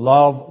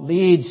 Love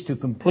leads to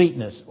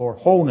completeness or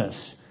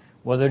wholeness,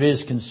 whether it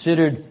is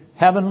considered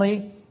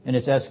heavenly in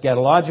its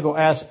eschatological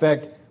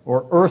aspect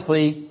or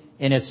earthly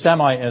in its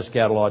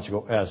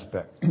semi-eschatological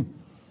aspect.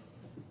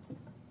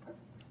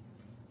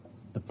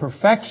 The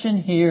perfection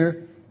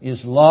here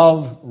is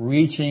love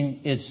reaching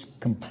its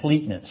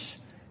completeness,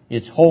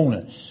 its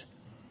wholeness.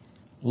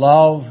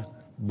 Love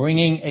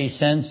bringing a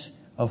sense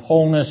of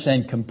wholeness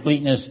and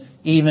completeness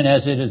even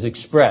as it is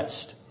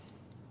expressed.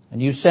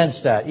 And you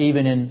sense that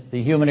even in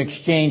the human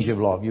exchange of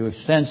love. You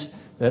sense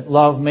that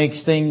love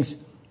makes things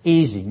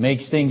easy,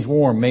 makes things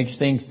warm, makes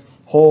things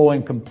whole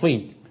and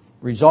complete,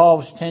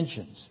 resolves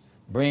tensions,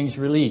 brings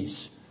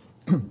release.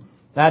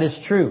 That is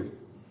true.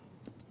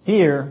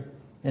 Here,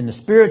 in the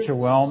spiritual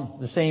realm,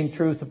 the same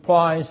truth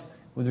applies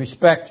with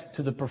respect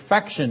to the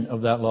perfection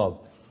of that love,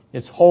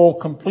 its whole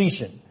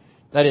completion.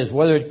 That is,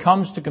 whether it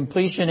comes to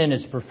completion in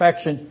its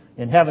perfection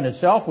in heaven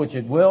itself, which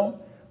it will,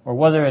 or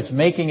whether it's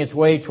making its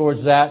way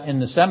towards that in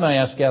the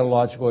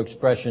semi-eschatological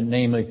expression,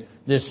 namely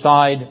this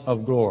side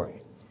of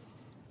glory.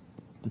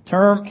 The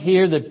term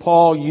here that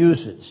Paul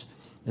uses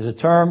is a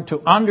term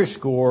to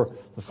underscore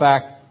the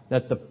fact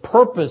that the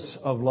purpose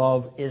of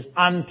love is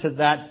unto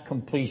that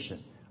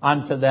completion,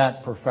 unto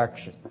that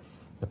perfection,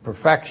 the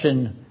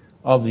perfection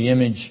of the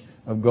image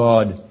of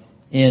God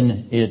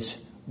in its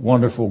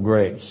wonderful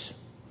grace.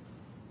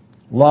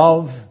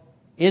 Love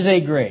is a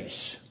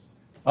grace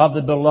of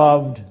the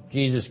beloved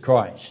Jesus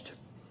Christ.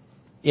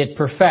 It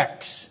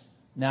perfects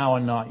now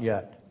and not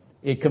yet.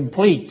 It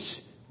completes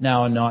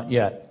now and not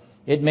yet.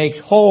 It makes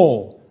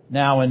whole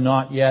now and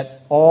not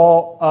yet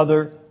all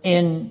other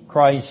in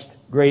Christ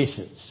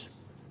graces.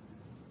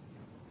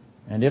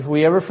 And if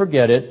we ever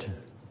forget it,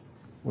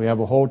 we have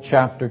a whole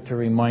chapter to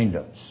remind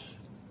us.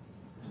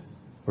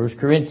 1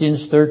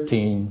 Corinthians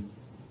 13,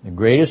 the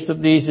greatest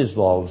of these is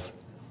love,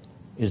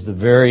 is the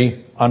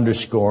very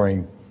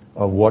underscoring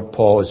of what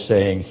Paul is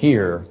saying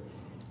here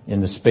in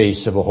the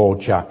space of a whole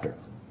chapter.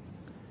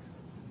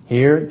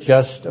 Here,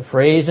 just a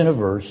phrase in a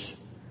verse.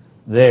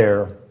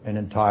 There, an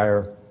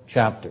entire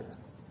chapter.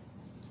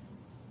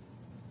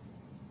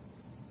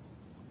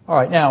 All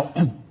right, now,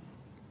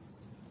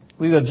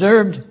 we've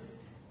observed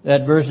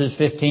that verses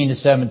 15 to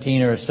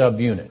 17 are a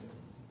subunit.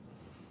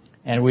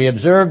 And we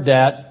observed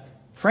that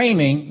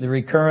framing the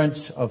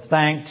recurrence of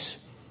thanks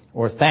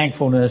or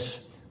thankfulness,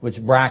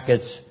 which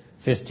brackets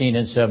 15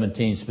 and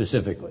 17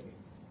 specifically.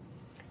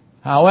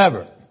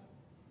 However,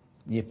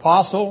 the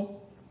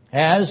apostle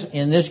has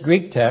in this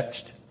Greek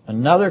text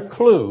another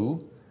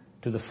clue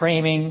to the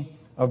framing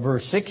of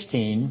verse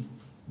 16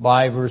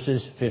 by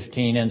verses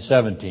 15 and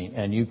 17.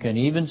 And you can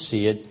even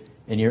see it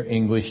in your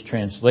English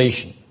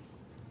translation.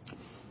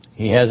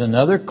 He has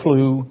another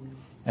clue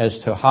as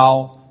to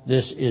how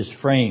this is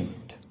framed.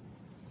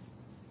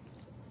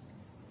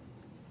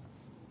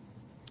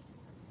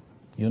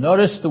 You'll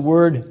notice the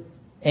word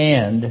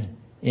and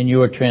in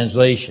your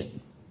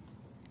translation.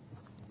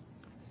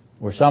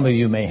 Or some of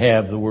you may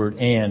have the word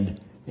and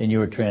in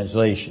your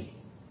translation.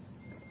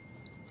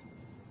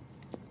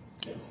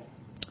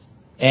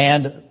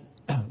 And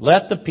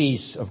let the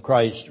peace of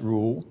Christ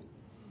rule,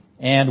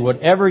 and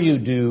whatever you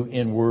do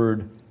in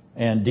word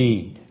and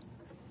deed.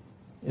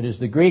 It is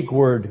the Greek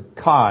word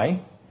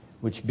kai,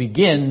 which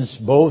begins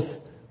both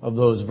of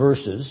those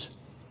verses,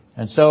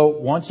 and so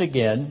once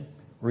again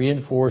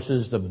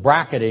reinforces the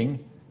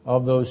bracketing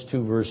of those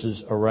two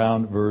verses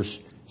around verse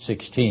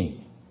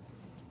 16.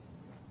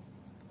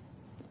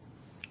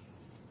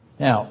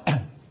 Now,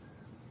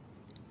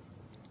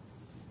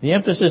 the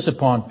emphasis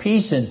upon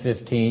peace in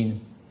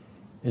 15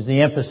 is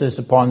the emphasis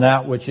upon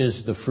that which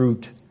is the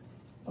fruit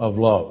of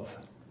love.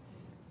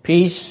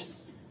 Peace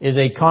is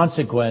a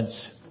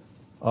consequence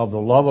of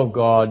the love of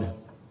God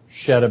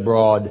shed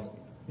abroad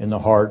in the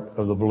heart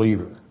of the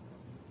believer.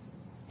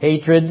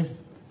 Hatred,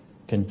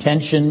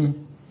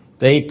 contention,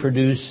 they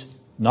produce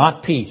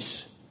not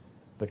peace,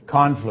 but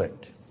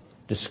conflict,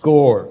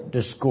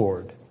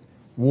 discord,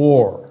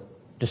 war,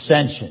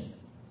 dissension,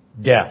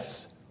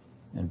 death,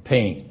 and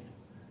pain.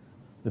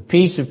 The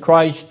peace of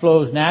Christ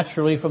flows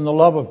naturally from the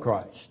love of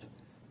Christ.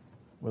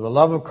 Where the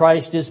love of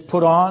Christ is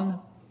put on,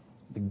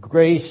 the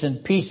grace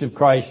and peace of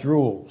Christ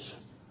rules.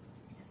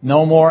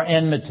 No more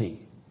enmity,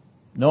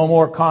 no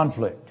more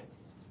conflict,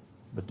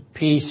 but the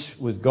peace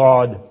with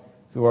God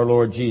through our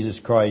Lord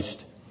Jesus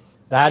Christ.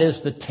 That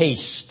is the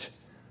taste,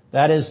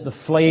 that is the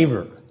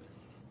flavor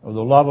of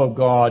the love of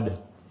God,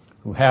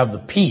 who have the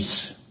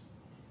peace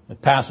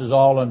that passes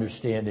all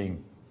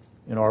understanding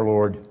in our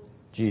Lord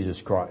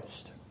Jesus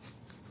Christ.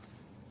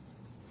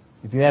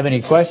 If you have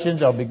any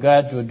questions, I'll be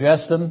glad to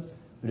address them.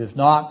 But if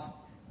not,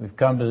 we've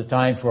come to the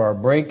time for our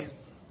break,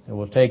 and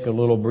we'll take a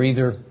little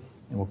breather,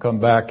 and we'll come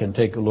back and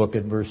take a look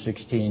at verse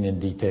 16 in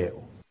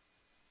detail.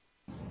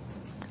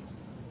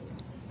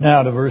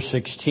 Now to verse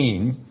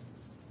 16,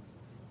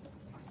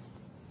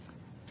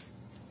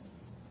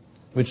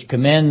 which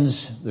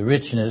commends the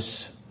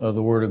richness of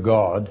the Word of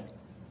God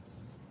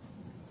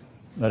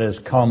that has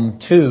come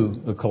to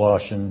the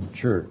Colossian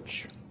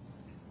church.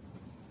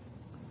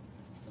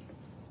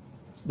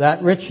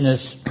 That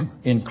richness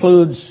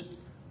includes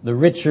the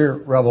richer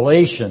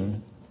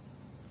revelation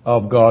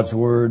of God's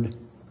Word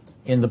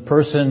in the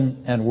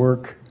person and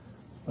work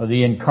of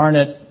the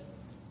incarnate,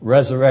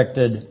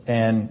 resurrected,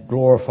 and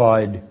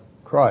glorified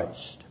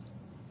Christ.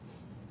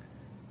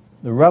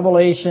 The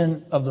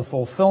revelation of the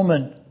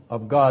fulfillment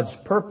of God's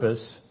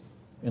purpose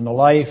in the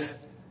life,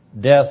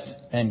 death,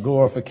 and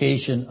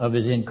glorification of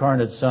His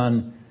incarnate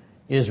Son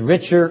is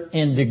richer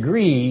in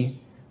degree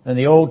than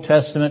the Old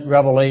Testament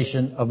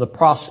revelation of the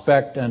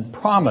prospect and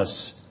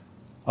promise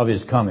of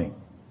His coming.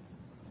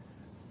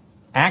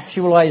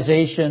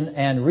 Actualization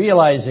and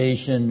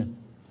realization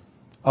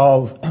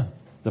of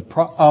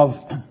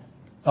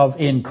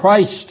in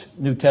Christ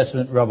New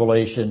Testament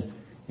revelation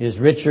is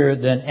richer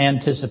than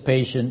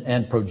anticipation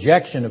and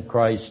projection of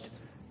Christ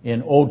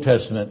in Old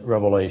Testament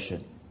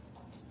revelation.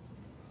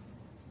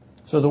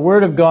 So the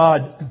Word of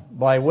God,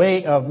 by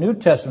way of New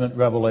Testament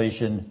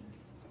revelation,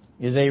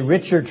 is a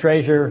richer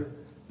treasure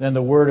than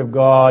the Word of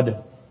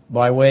God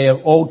by way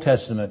of Old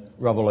Testament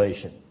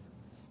revelation.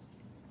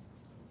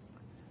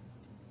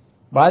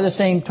 By the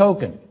same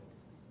token,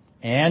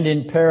 and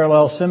in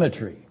parallel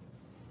symmetry,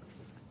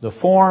 the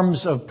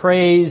forms of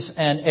praise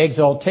and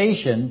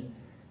exaltation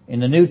in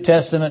the New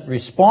Testament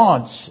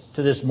response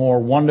to this more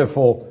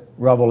wonderful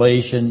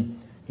revelation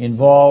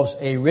involves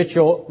a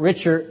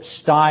richer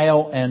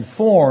style and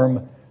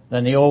form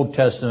than the Old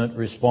Testament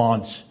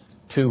response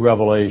to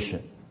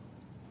revelation.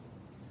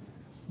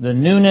 The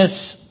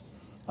newness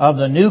of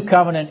the new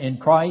covenant in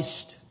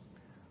Christ,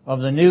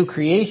 of the new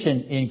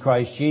creation in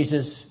Christ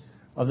Jesus,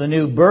 of the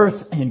new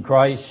birth in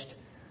Christ,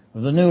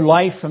 of the new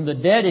life from the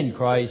dead in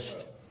Christ,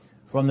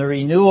 from the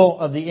renewal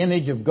of the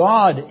image of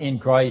God in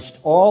Christ,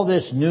 all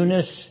this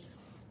newness,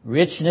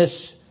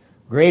 richness,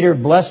 greater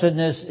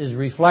blessedness is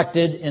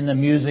reflected in the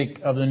music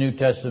of the New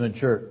Testament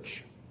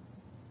church.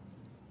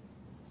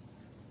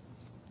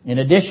 In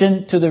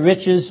addition to the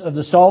riches of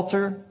the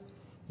Psalter,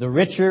 the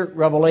richer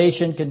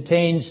revelation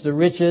contains the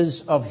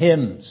riches of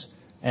hymns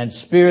and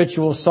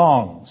spiritual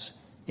songs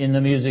in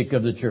the music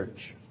of the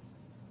church.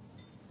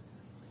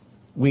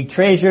 We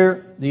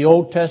treasure the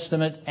Old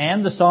Testament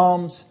and the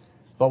Psalms,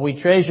 but we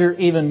treasure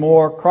even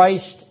more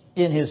Christ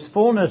in His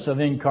fullness of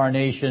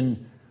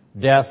incarnation,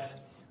 death,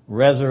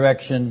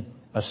 resurrection,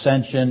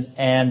 ascension,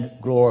 and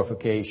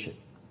glorification.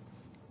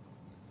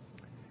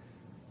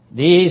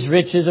 These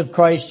riches of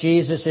Christ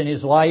Jesus in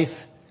His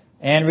life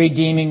and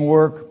redeeming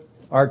work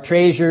are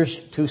treasures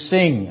to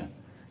sing,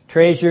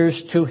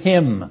 treasures to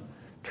hymn,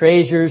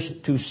 treasures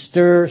to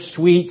stir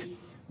sweet,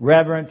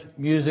 reverent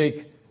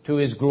music to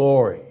His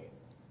glory.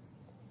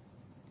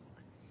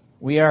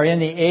 We are in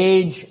the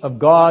age of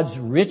God's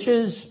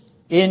riches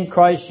in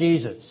Christ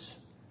Jesus.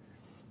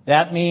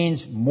 That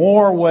means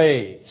more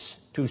ways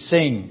to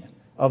sing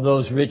of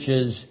those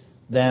riches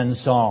than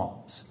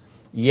psalms.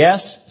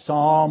 Yes,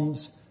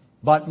 psalms,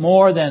 but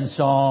more than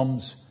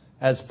psalms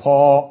as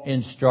Paul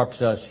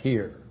instructs us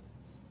here.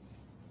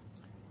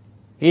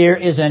 Here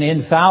is an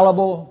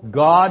infallible,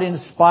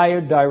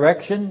 God-inspired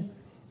direction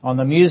on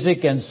the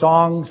music and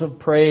songs of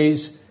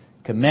praise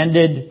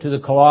commended to the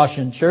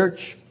Colossian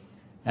church.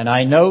 And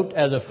I note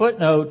as a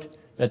footnote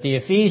that the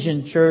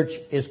Ephesian church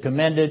is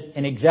commended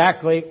in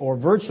exactly or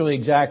virtually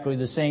exactly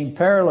the same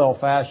parallel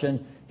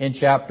fashion in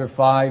chapter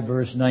 5,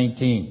 verse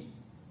 19.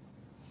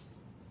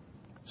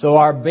 So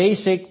our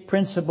basic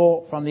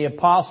principle from the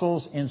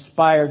apostles'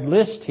 inspired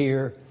list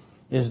here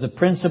is the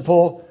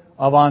principle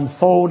of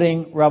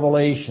unfolding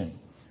revelation,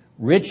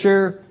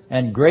 richer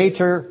and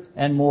greater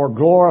and more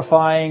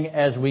glorifying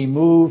as we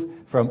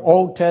move from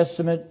Old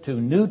Testament to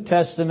New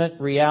Testament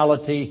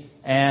reality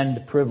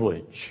and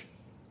privilege.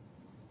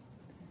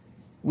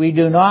 We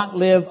do not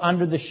live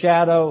under the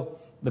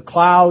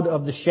cloud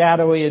of the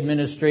shadowy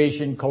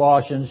administration,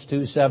 Colossians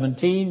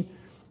 2:17.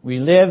 We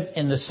live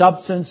in the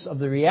substance of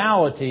the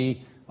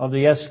reality of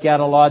the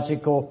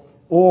eschatological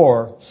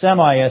or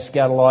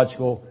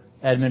semi-eschatological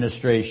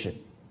administration.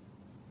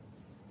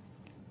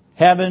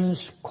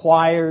 Heaven's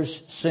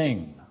choirs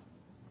sing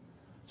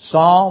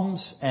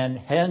psalms and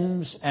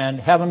hymns and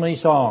heavenly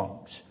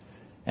songs,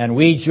 and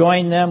we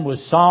join them with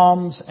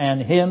psalms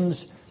and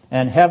hymns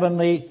and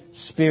heavenly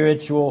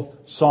spiritual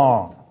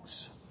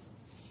songs.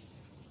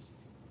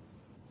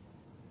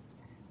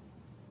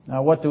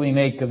 Now, what do we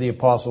make of the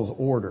apostles'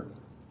 order?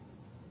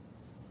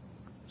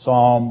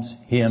 Psalms,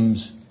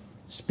 hymns,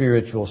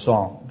 spiritual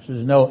songs.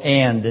 There's no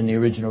 "and" in the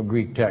original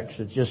Greek text.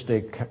 It's just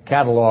a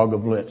catalog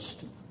of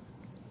lists.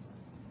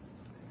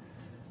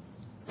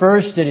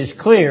 First, it is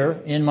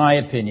clear, in my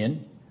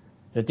opinion,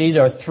 that these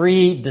are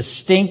three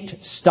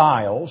distinct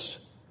styles,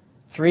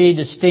 three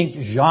distinct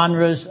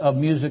genres of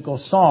musical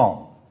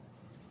song.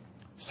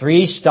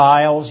 Three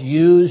styles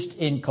used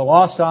in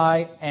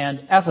Colossae and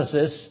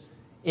Ephesus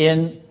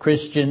in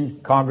Christian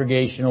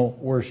congregational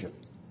worship.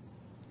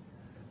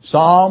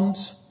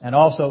 Psalms and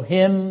also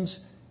hymns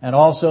and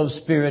also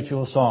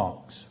spiritual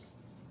songs.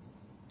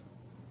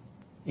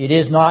 It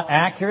is not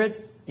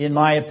accurate, in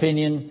my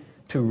opinion,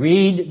 to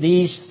read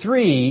these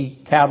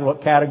three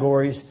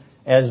categories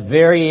as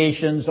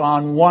variations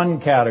on one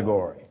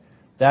category.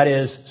 That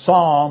is,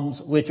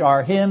 psalms, which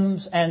are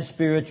hymns and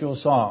spiritual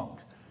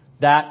songs.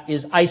 That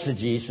is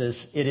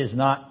eisegesis. It is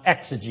not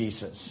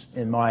exegesis,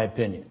 in my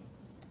opinion.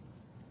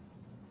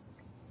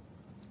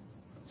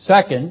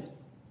 Second,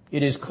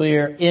 it is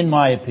clear, in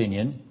my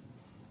opinion,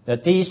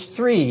 that these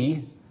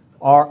three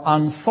are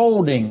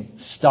unfolding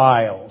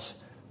styles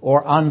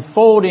or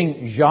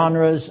unfolding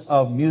genres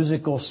of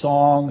musical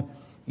song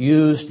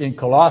used in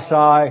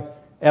Colossae,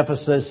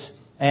 Ephesus,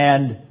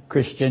 and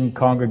Christian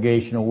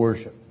congregational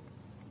worship.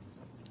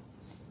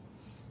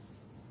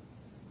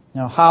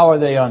 Now, how are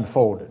they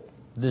unfolded?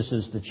 This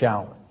is the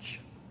challenge.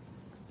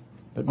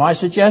 But my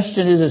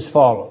suggestion is as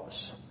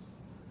follows.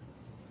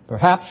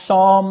 Perhaps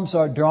psalms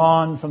are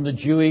drawn from the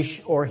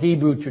Jewish or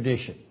Hebrew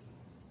tradition.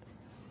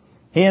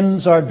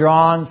 Hymns are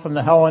drawn from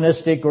the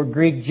Hellenistic or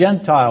Greek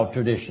Gentile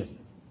tradition.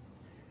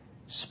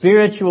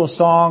 Spiritual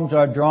songs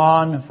are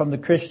drawn from the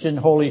Christian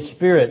Holy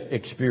Spirit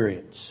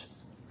experience.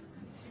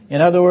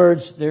 In other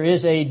words, there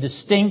is a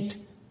distinct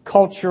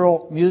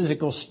cultural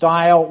musical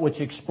style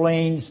which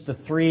explains the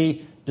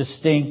three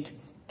distinct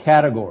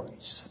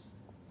categories.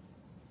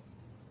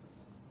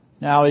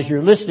 Now, as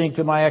you're listening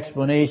to my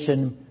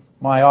explanation,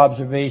 my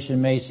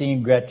observation may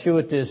seem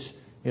gratuitous,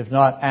 if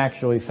not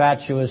actually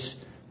fatuous,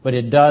 but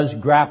it does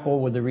grapple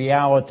with the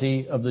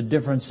reality of the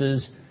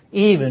differences,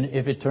 even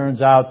if it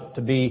turns out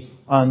to be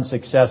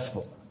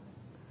unsuccessful.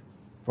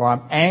 For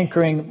I'm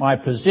anchoring my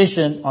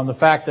position on the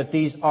fact that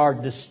these are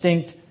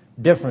distinct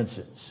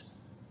differences.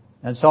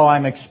 And so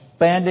I'm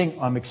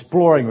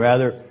exploring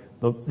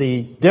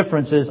the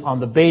differences on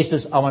the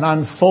basis of an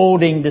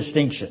unfolding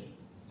distinction.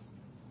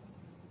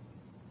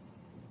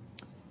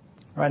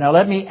 All right, now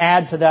let me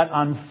add to that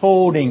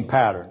unfolding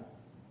pattern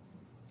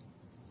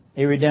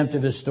a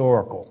redemptive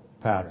historical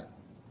pattern.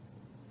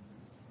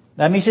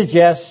 Let me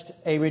suggest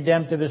a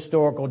redemptive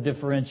historical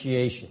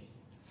differentiation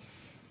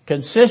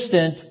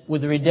consistent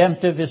with the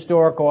redemptive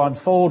historical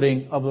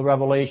unfolding of the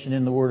revelation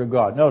in the Word of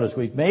God. Notice,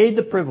 we've made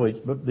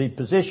the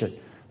position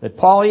that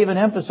Paul even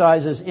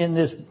emphasizes in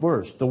this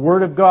verse, the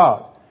Word of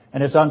God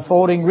and its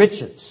unfolding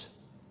riches.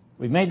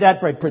 We've made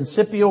that a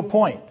principal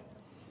point.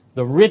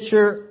 The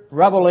richer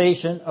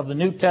revelation of the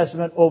New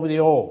Testament over the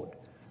Old.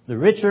 The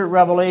richer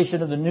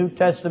revelation of the New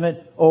Testament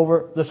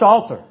over the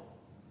Psalter.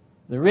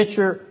 The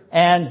richer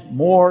and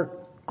more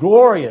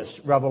glorious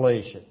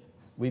revelation.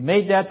 We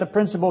made that the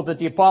principle that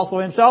the apostle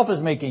himself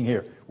is making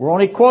here. We're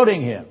only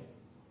quoting him.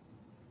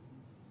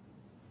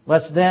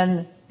 Let's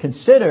then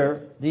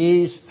consider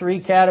these three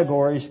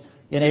categories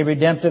in a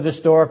redemptive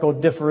historical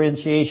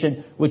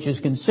differentiation which is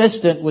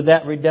consistent with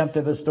that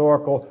redemptive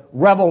historical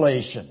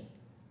revelation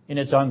in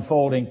its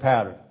unfolding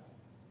pattern.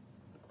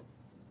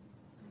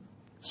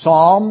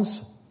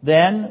 Psalms,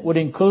 then, would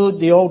include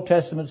the Old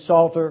Testament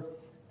Psalter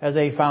as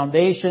a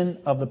foundation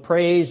of the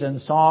praise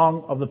and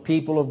song of the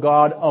people of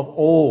God of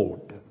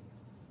old.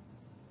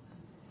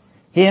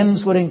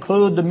 Hymns would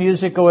include the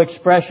musical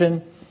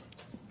expression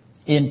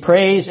in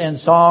praise and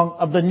song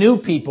of the new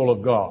people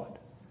of God,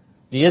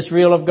 the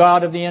Israel of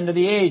God of the end of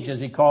the age, as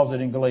he calls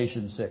it in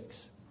Galatians 6.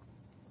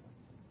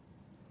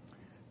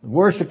 The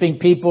worshiping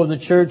people of the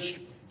church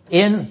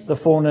in the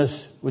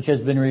fullness which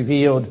has been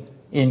revealed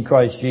in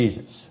Christ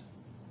Jesus.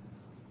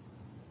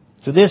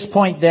 To this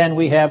point then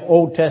we have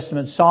Old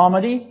Testament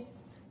psalmody,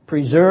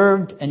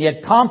 preserved and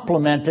yet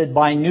complemented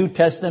by New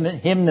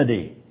Testament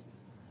hymnody.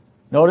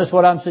 Notice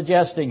what I'm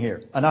suggesting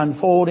here, an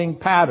unfolding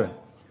pattern.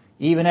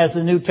 Even as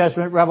the New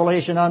Testament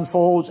revelation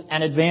unfolds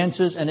and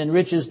advances and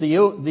enriches the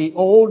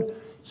Old,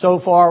 so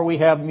far we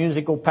have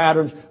musical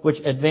patterns which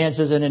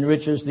advances and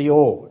enriches the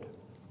Old.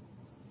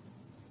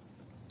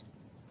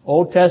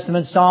 Old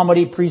Testament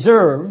psalmody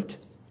preserved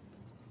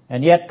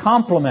and yet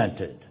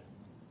complemented,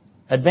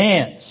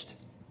 advanced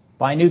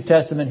by New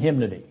Testament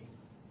hymnody.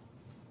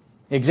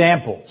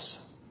 Examples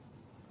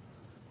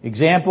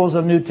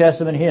of New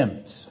Testament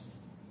hymns.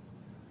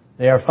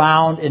 They are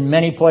found in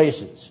many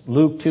places.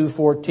 Luke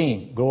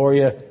 2:14,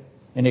 Gloria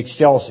in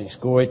excelsis,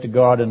 glory to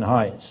God in the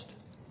highest.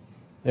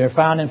 They are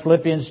found in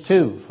Philippians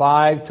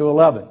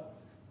 2:5-11.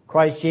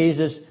 Christ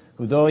Jesus,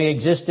 who though he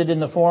existed in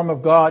the form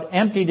of God,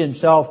 emptied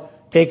himself,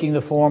 taking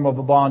the form of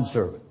a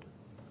bondservant.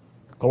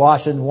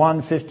 Colossians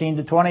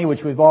 1:15-20,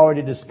 which we've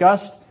already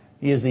discussed.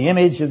 He is the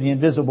image of the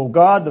invisible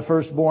God, the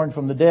firstborn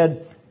from the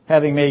dead,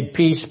 having made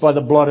peace by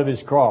the blood of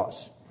his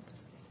cross.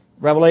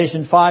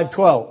 Revelation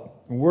 5:12,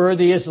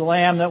 worthy is the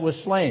Lamb that was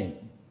slain.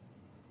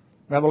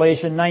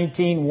 Revelation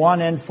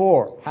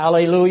 19:1-4,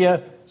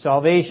 hallelujah,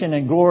 salvation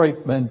and glory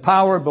and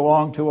power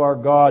belong to our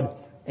God.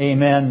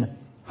 Amen.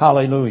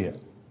 Hallelujah.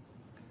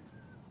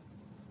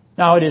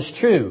 Now it is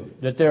true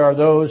that there are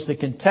those that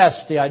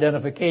contest the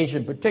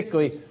identification,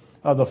 particularly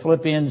of the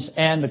Philippians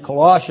and the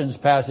Colossians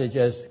passage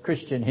as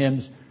Christian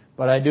hymns,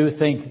 but I do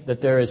think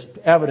that there is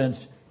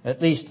evidence,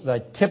 at least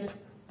that tip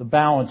the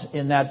balance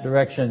in that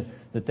direction,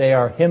 that they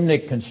are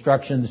hymnic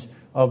constructions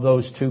of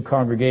those two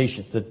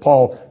congregations, that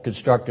Paul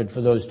constructed for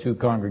those two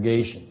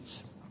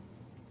congregations.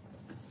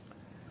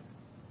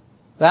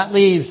 That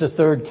leaves the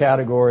third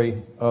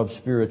category of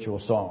spiritual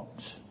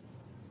songs,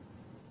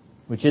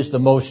 which is the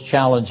most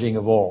challenging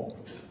of all.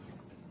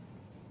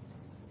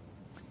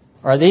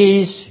 Are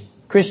these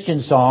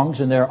Christian songs,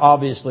 and they're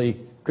obviously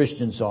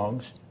Christian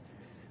songs,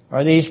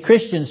 are these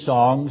Christian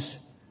songs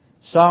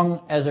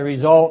sung as a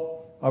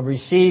result of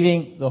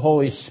receiving the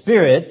Holy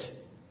Spirit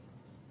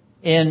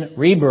in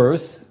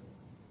rebirth,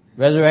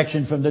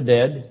 resurrection from the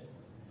dead,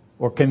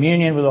 or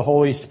communion with the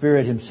Holy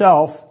Spirit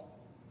himself,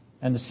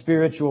 and the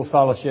spiritual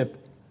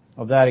fellowship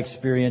of that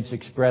experience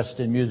expressed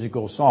in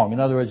musical song? In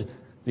other words,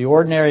 the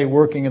ordinary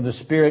working of the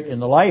Spirit in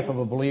the life of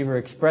a believer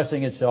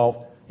expressing itself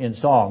in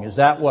song. Is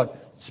that what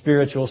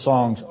spiritual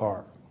songs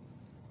are?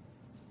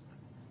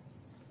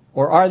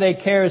 Or are they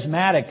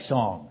charismatic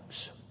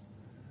songs?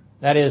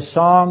 That is,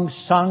 songs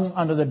sung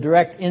under the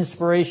direct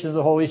inspiration of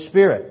the Holy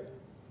Spirit.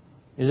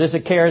 Is this a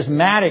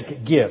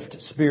charismatic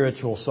gift,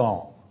 spiritual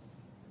song?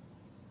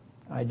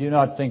 I do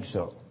not think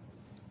so.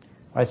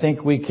 I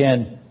think we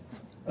can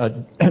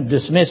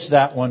dismiss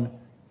that one,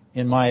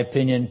 in my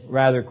opinion,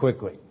 rather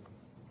quickly.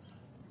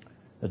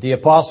 That the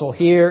apostle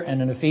here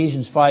and in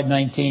Ephesians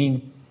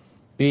 5:19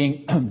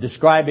 being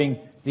describing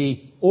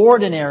the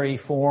ordinary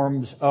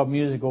forms of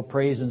musical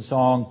praise and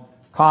song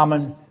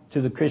common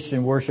to the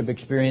Christian worship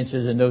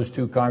experiences in those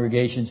two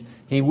congregations,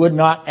 he would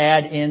not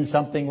add in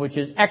something which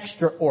is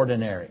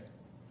extraordinary.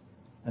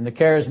 And the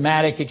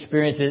charismatic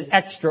experience is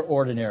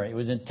extraordinary. It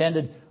was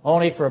intended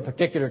only for a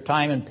particular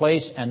time and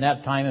place, and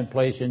that time and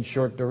place in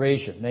short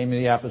duration,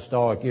 namely the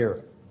apostolic era.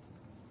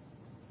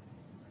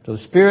 So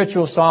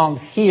spiritual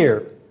songs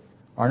here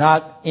are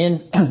not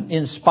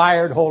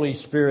inspired Holy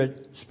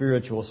Spirit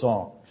spiritual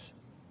songs.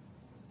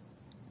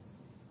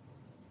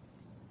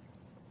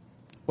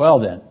 Well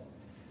then,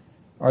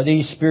 are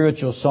these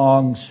spiritual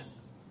songs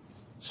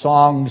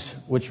songs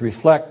which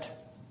reflect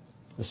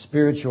the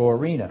spiritual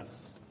arena?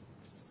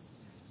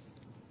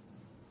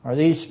 Are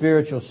these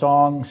spiritual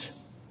songs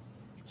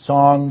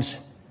songs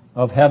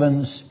of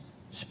heaven's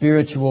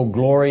spiritual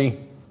glory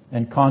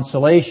and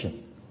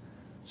consolation,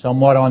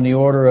 somewhat on the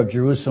order of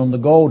Jerusalem the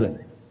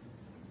Golden,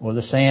 or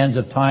the sands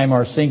of time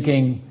are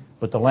sinking,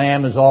 but the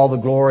Lamb is all the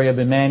glory of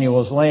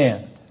Emmanuel's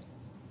land?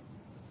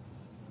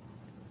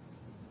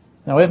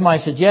 Now, if my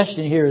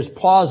suggestion here is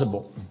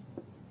plausible,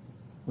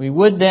 we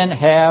would then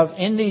have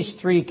in these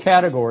three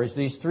categories,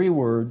 these three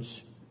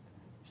words,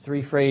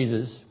 three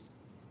phrases,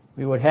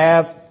 we would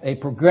have a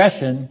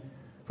progression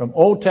from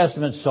Old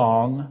Testament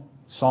song,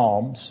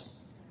 psalms,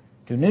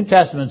 to New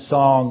Testament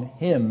song,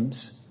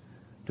 hymns,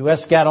 to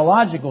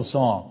eschatological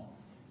song,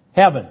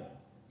 heaven,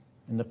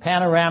 in the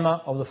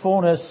panorama of the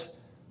fullness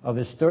of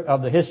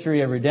the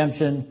history of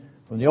redemption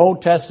from the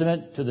Old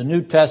Testament to the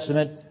New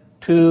Testament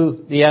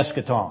to the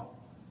eschaton.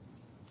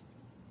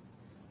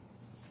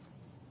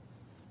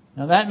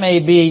 Now that may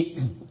be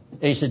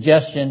a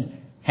suggestion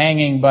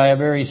hanging by a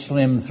very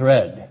slim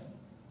thread.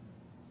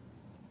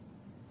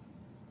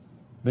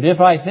 But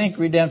if I think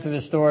redemptive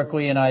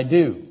historically, and I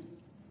do,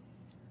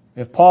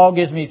 If Paul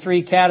gives me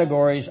 3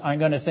 categories, I'm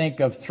going to think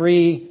of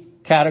 3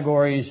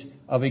 categories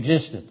of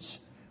existence.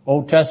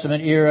 Old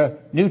Testament era,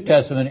 New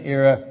Testament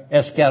era,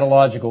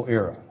 eschatological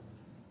era.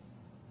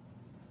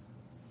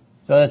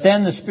 So that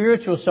then the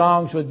spiritual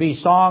songs would be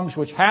songs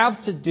which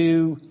have to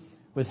do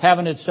with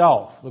heaven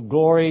itself, the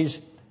glories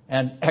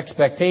and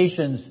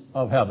expectations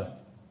of heaven,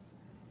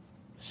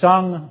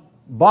 sung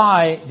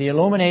by the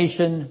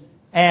illumination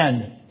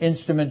and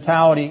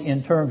instrumentality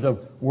in terms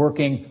of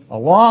working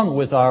along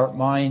with our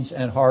minds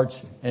and hearts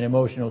and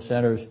emotional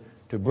centers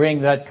to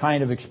bring that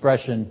kind of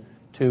expression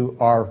to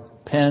our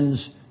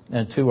pens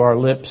and to our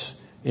lips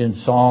in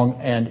song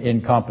and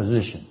in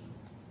composition.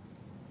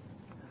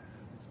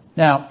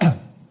 Now,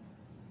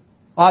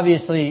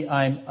 obviously,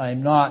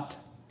 I'm not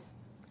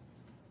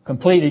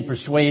completely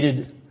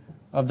persuaded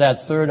of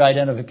that third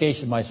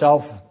identification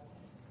myself,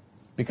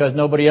 because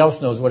nobody else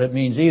knows what it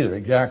means either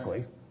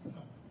exactly.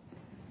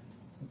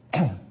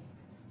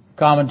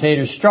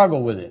 Commentators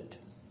struggle with it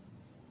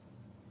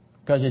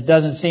because it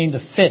doesn't seem to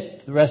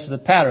fit the rest of the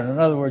pattern. In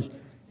other words,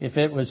 if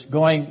it was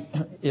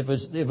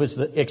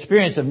the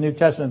experience of New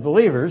Testament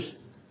believers,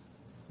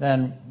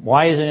 then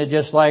why isn't it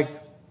just like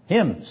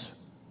hymns,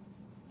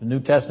 the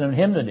New Testament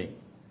hymnody?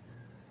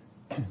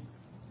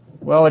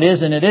 Well, it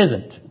is and it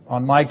isn't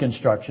on my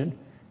construction.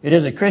 It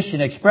is a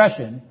Christian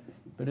expression,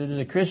 but it is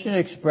a Christian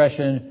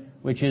expression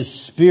which is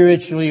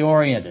spiritually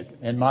oriented.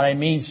 And what I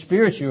mean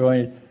spiritually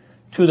oriented,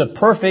 to the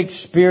perfect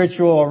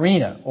spiritual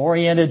arena,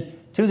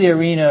 oriented to the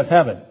arena of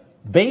heaven.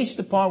 Based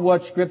upon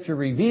what Scripture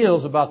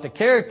reveals about the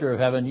character of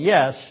heaven,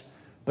 yes,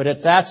 but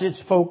if that's its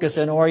focus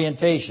and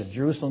orientation.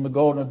 Jerusalem the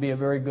Golden would be a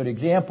very good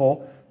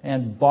example,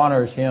 and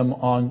Bonner's hymn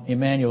on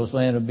Emmanuel's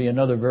Land would be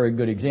another very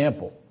good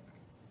example.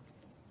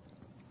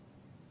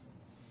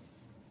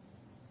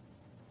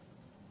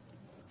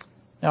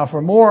 Now,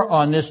 for more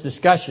on this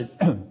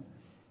discussion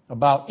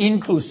about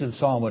inclusive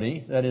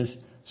psalmody, that is,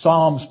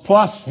 psalms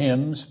plus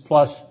hymns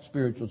plus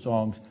spiritual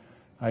songs,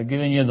 I've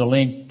given you the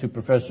link to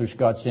Professor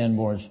Scott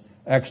Sanborn's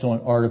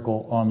excellent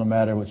article on the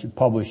matter, which he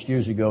published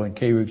years ago in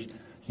KRUX. So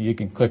you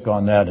can click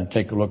on that and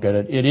take a look at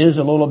it. It is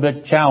a little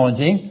bit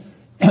challenging.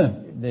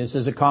 This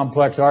is a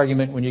complex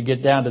argument when you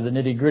get down to the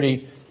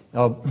nitty-gritty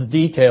of the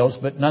details,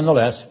 but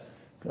nonetheless,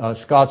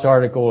 Scott's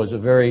article is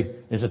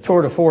a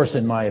tour de force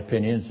in my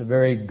opinion. It's a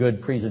very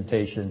good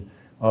presentation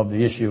of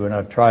the issue, and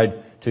I've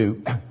tried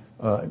to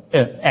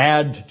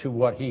add to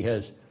what he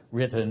has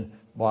written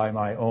by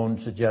my own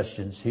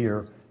suggestions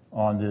here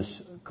on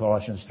this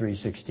Colossians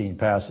 3:16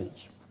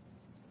 passage.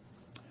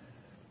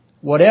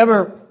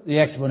 Whatever the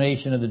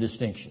explanation of the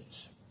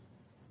distinctions,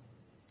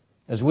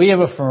 as we have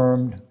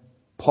affirmed,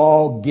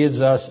 Paul gives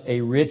us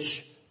a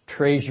rich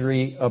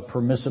treasury of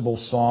permissible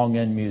song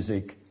and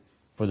music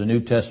for the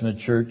New Testament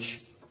church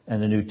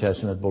and the New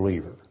Testament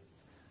believer.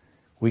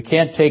 We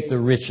can't take the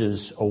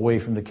riches away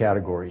from the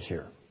categories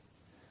here.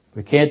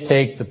 We can't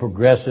take the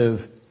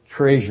progressive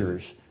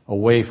treasures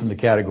away from the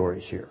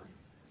categories here.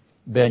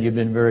 Ben, you've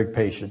been very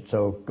patient,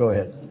 so go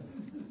ahead.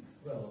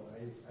 Well,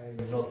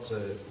 I'm not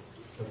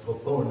a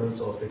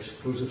proponent of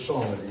exclusive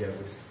psalmody, I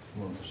would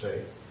want to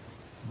say,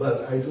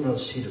 but I do not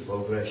see the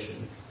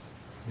progression,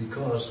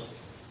 because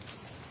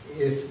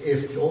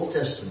if the Old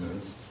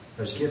Testament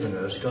has given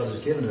us, God has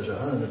given us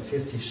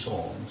 150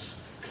 songs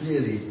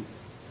clearly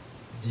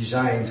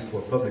designed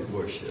for public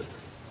worship,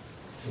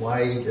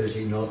 why does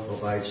he not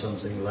provide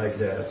something like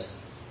that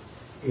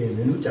in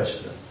the New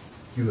Testament?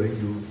 You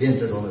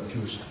hinted on a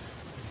few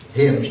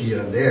hymns here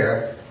and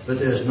there, but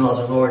there's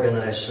not an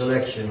organized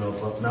selection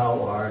of what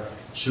now are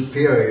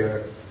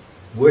superior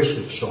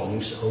worship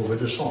songs over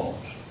the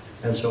Psalms.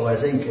 And so I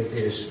think it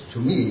is, to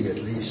me at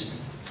least,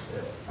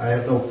 I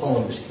have no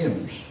problem with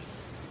hymns,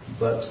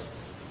 but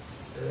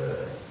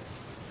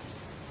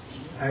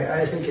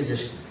I think it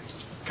is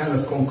kind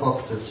of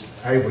concocted,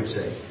 I would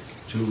say,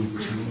 to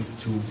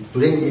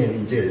bring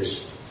in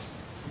this.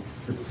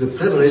 The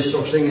privilege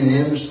of singing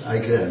hymns, I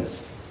grant,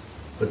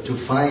 but to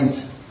find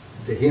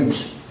the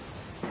hymns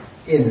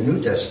in the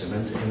New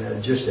Testament,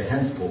 and just a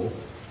handful,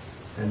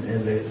 and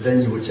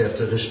then you would have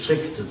to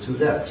restrict it to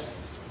that.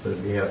 But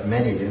we have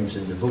many hymns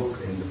in the book,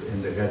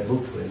 in the Red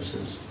Book, for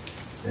instance,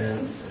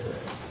 and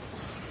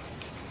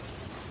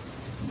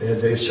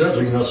they're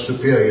certainly not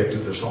superior to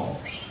the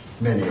Psalms.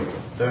 Many of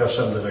them. There are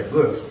some that are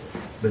good,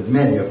 but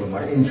many of them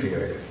are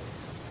inferior,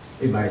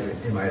 in my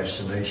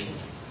estimation.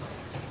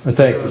 Well,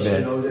 thank because, you,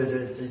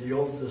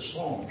 Ben. The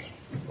Psalms.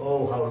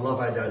 Oh, how love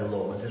I thy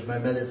Lord! It is my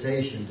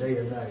meditation day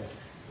and night.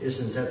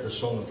 Isn't that the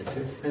song of the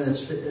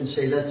Christ? And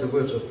say, let the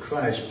words of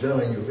Christ dwell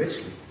in you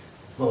richly.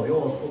 Well,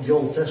 the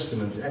Old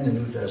Testament and the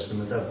New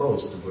Testament are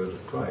both the word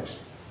of Christ.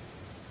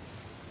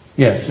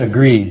 Yes,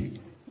 agreed.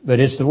 But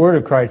it's the word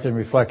of Christ in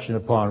reflection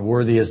upon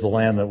worthy is the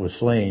Lamb that was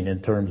slain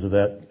in terms of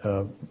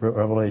that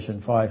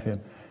Revelation 5 hymn.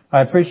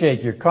 I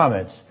appreciate your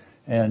comments,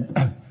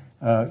 and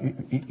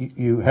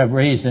you have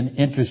raised an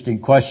interesting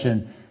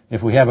question.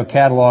 If we have a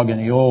catalog in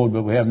the old,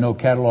 but we have no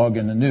catalog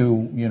in the new,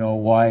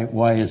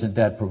 why isn't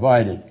that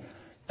provided?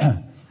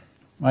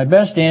 My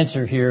best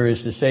answer here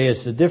is to say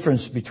it's the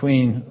difference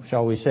between,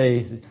 shall we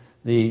say,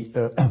 the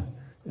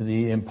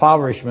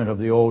impoverishment of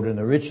the old and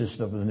the richest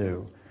of the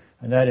new.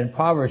 And that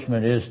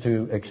impoverishment is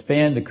to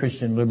expand the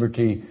Christian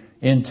liberty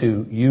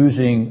into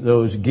using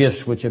those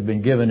gifts which have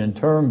been given in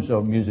terms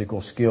of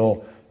musical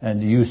skill and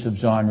the use of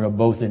genre,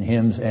 both in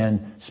hymns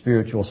and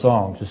spiritual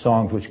songs, the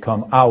songs which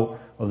come out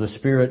of the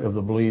spirit of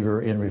the believer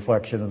in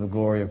reflection of the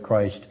glory of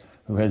Christ,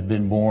 who has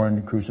been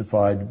born,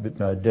 crucified,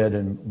 dead,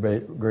 and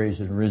raised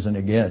and risen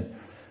again.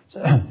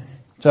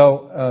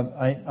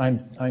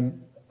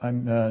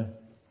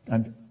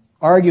 I'm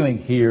arguing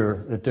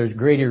here that there's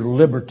greater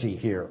liberty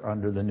here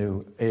under the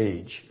new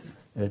age.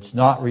 It's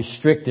not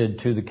restricted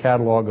to the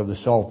catalog of the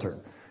Psalter,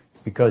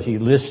 because he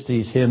lists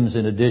these hymns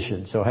in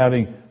addition. So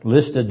having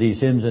listed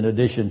these hymns in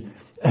addition,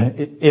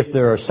 if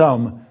there are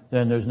some,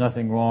 then there's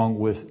nothing wrong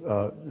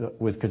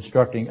with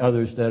constructing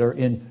others that are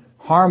in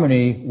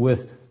harmony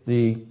with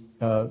the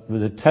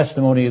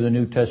testimony of the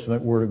New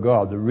Testament Word of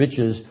God, the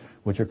riches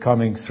which are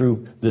coming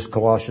through this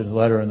Colossians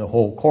letter and the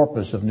whole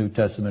corpus of New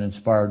Testament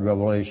inspired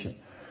revelation.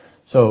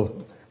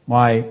 So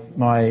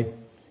my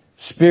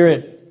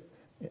spirit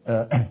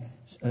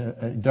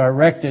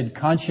directed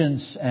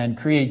conscience and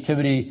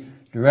creativity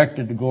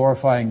directed to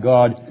glorifying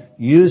God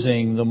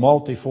using the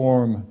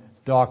multiform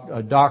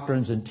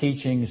doctrines and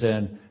teachings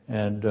and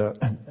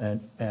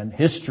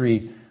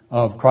history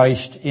of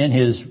Christ in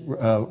his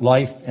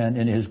life and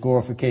in his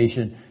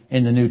glorification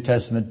in the New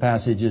Testament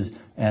passages,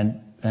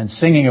 and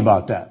singing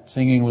about that,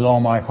 singing with all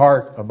my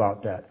heart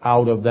about that,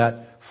 out of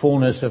that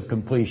fullness of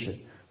completion.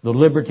 The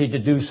liberty to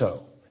do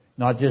so,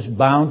 not just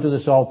bound to the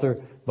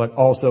Psalter, but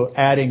also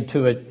adding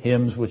to it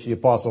hymns which the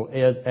apostle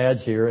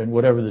adds here, and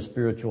whatever the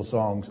spiritual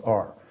songs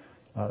are.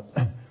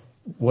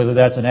 Whether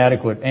that's an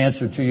adequate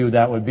answer to you,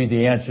 that would be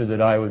the answer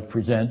that I would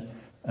present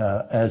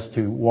as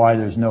to why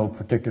there's no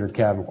particular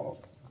catalog.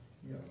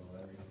 Yeah,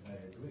 well, I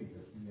agree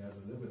that we have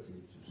the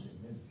liberty to sing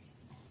hymns.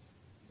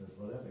 But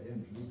whatever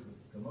hymns we could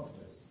come up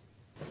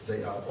with,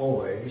 they are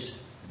always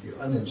the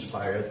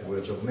uninspired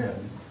words of men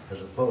as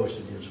opposed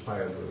to the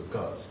inspired word of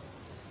God.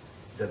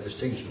 That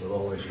distinction will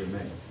always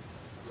remain.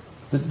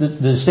 The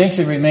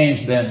distinction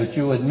remains, Ben, but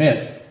you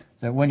admit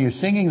that when you're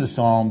singing the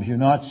Psalms, you're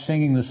not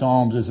singing the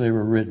Psalms as they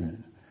were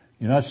written.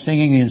 You're not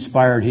singing the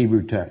inspired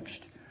Hebrew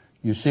text.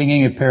 You're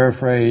singing a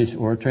paraphrase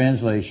or a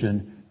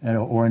translation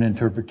or an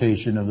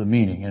interpretation of the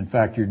meaning. In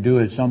fact, you do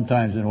it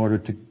sometimes in order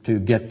to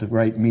get the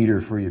right meter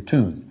for your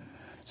tune.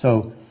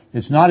 So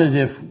it's not as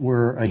if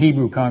we're a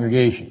Hebrew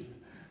congregation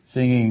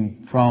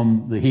singing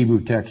from the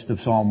Hebrew text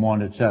of Psalm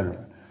 1,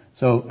 etc.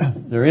 So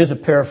there is a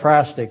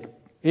paraphrastic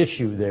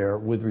issue there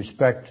with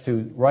respect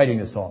to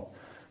writing a psalm.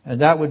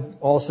 And that would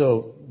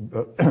also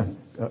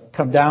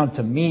come down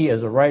to me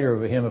as a writer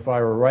of a hymn. If I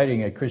were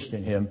writing a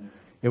Christian hymn,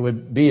 it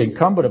would be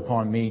incumbent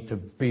upon me to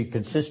be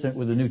consistent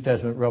with the New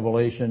Testament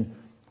revelation,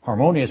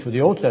 harmonious with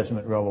the Old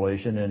Testament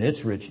revelation and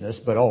its richness,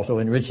 but also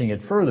enriching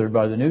it further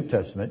by the New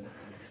Testament.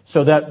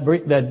 So that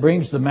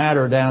brings the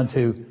matter down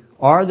to,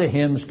 are the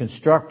hymns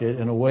constructed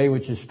in a way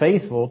which is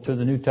faithful to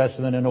the New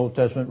Testament and Old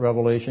Testament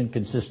revelation,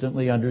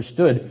 consistently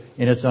understood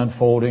in its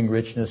unfolding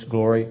richness,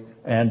 glory,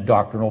 and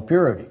doctrinal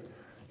purity?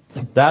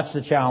 That's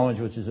the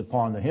challenge which is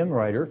upon the hymn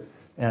writer,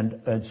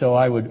 and so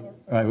I would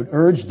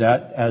urge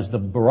that as the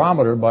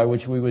barometer by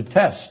which we would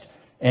test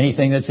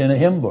anything that's in a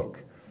hymn book,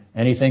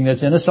 anything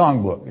that's in a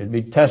songbook. It'd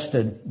be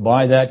tested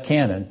by that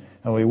canon,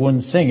 and we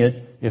wouldn't sing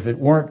it if it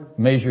weren't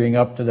measuring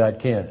up to that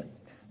canon.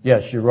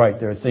 Yes, you're right.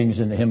 There are things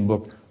in the hymn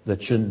book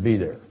that shouldn't be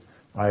there.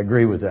 I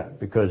agree with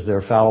that, because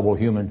they're fallible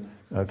human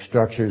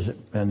structures,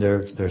 and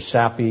they're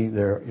sappy,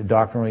 they're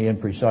doctrinally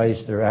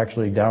imprecise, they're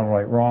actually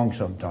downright wrong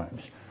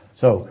sometimes.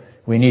 So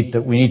we need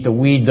to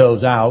weed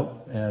those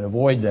out and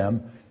avoid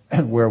them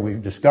where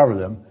we've discovered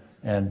them,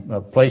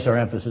 and place our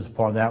emphasis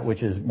upon that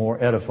which is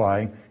more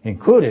edifying,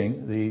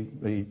 including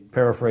the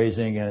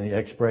paraphrasing and the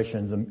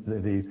expression,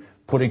 the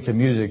putting to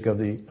music of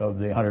the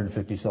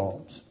 150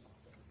 Psalms.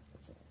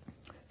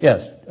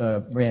 Yes,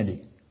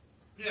 Randy.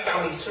 Yeah,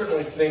 I would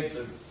certainly think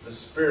that the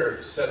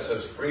Spirit sets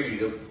us free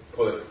to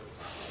put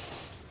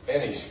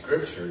any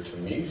scripture to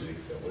music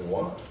that we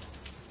want,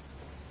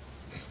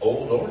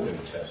 Old or New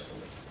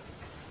Testament,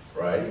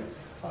 right?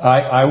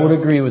 I would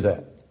agree with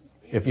that.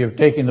 If you're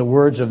taking the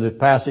words of the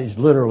passage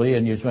literally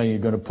and you're saying you're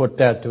going to put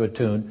that to a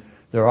tune,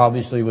 there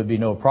obviously would be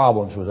no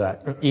problems with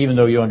that. Even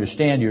though you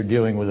understand you're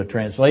dealing with a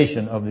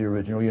translation of the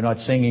original, you're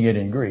not singing it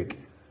in Greek.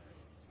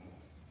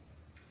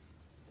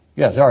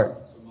 Yes, Art.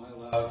 So am I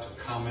allowed to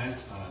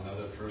comment on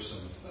another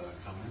person's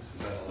comments?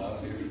 Is that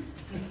allowed here?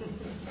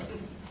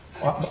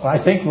 Well, I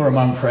think we're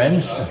among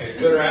friends. Okay,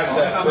 Better ask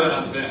that I'll comment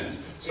on question. Ben's.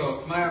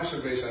 So my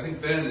observation, I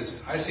think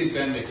I see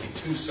Ben making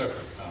two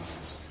separate comments.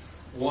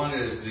 One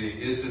is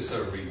this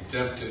a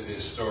redemptive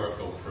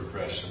historical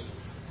progression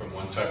from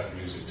one type of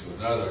music to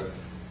another?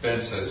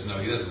 Ben says no,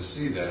 he doesn't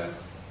see that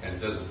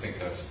and doesn't think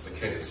that's the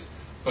case.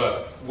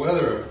 But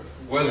whether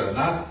or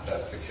not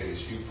that's the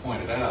case, you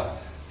pointed out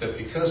that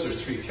because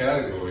there's three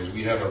categories,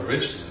 we have a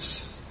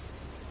richness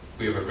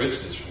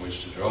from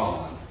which to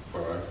draw on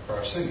for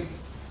our singing.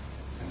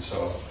 And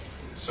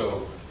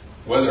so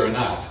whether or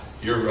not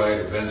you're right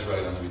or Ben's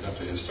right on the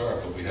redemptive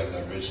historical, we have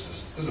that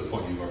richness. This is a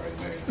point you've already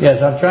made.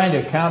 Yes, I'm trying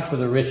to account for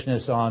the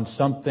richness on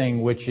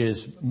something which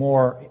is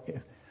more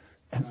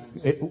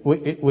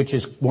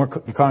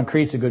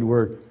concrete is a good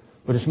word,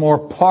 but it's more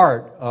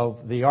part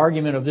of the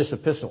argument of this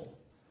epistle.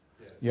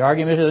 The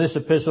argument of this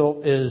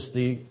epistle is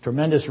the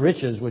tremendous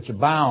riches which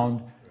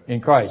abound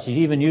in Christ. He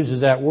even uses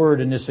that word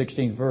in this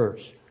 16th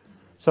verse.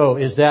 So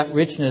is that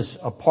richness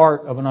a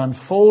part of an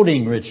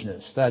unfolding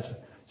richness?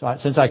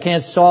 Since I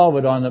can't solve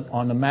it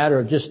on the matter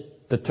of just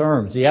the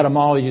terms, the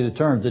etymology of the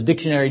terms, the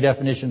dictionary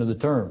definition of the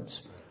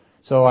terms.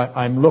 So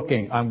I'm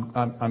looking,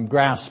 I'm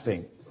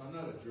grasping. I'm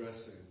not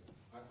addressing,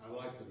 I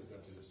like the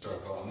redemptive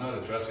historical, I'm not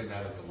addressing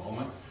that at the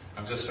moment.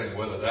 I'm just saying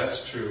whether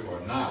that's true or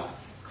not.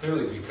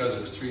 Clearly, because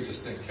there's three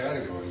distinct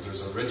categories,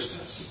 there's a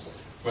richness.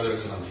 Whether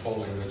it's an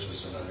unfolding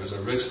richness or not, there's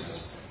a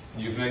richness.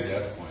 And you've made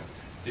that point.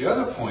 The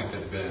other point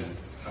that Ben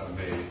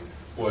made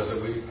was that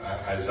we,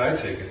 as I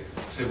take it,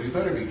 said we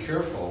better be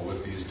careful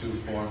with these two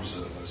forms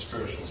of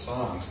spiritual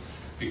songs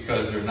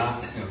because they're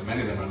not,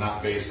 many of them are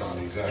not based on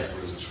the exact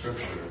words of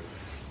Scripture.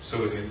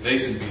 So they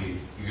can be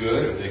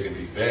good or they can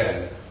be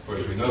bad,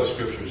 whereas we know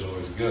Scripture is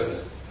always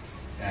good.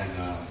 And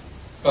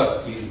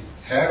but we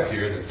have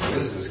here that there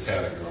is this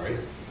category.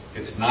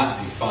 It's not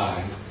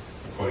defined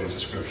according to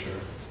Scripture.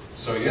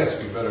 So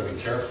yes, we better be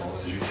careful,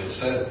 as you just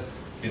said.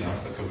 The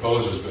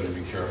composers better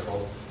be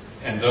careful.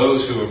 And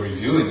those who are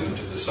reviewing them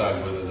to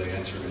decide whether they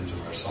enter into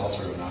our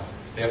Psalter or not,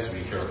 they have to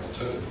be careful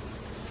too.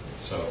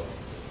 So,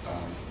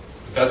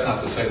 but that's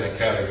not to say that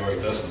category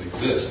doesn't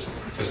exist,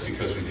 just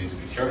because we need to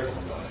be careful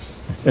about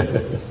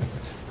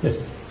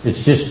it.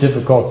 It's just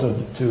difficult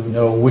to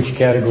know which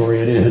category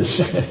it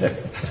is.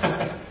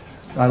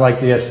 I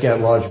like the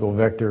eschatological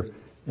vector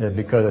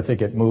because I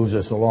think it moves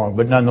us along.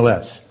 But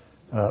nonetheless,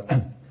 But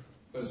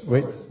as far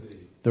as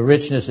the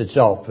richness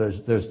itself,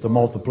 there's the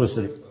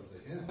multiplicity.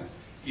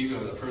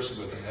 Even with a person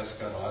with an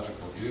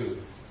eschatological view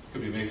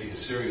could be making a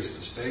serious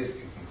mistake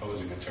in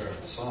composing a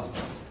terrible song,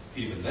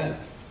 even then.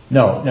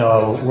 No,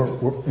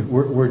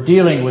 we're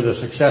dealing with a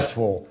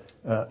successful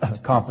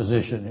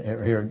composition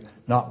here,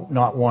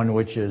 not one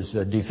which is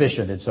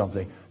deficient in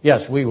something.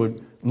 Yes, we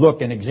would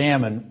look and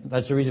examine.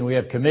 That's the reason we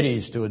have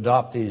committees to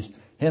adopt these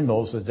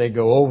hymnals, that they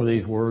go over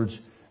these words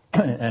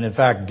and in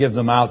fact give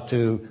them out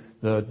to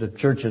the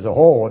church as a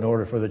whole in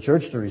order for the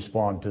church to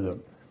respond to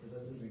them. That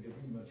doesn't give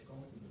me much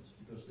confidence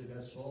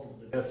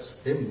because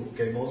that hymn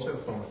came also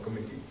from a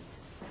committee.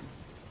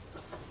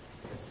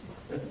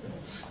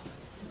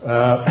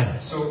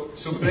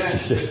 So Ben,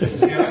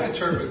 see, I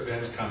interpret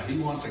Ben's comment. He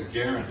wants a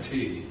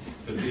guarantee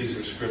that these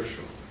are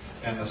scriptural.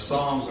 And the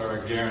Psalms are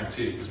a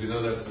guarantee, because we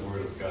know that's the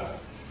Word of God.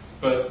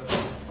 But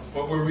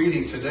what we're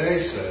reading today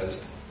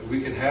says that we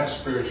can have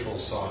spiritual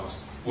songs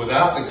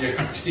without the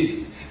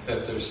guarantee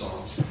that they're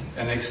Psalms.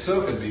 And they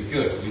still can be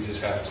good. We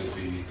just have to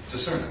be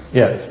discerning.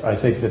 Yes, I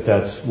think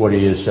that's what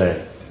he is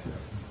saying.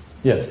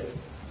 Yes.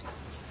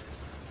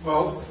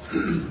 Well,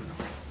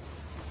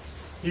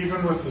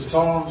 even with the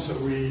Psalms that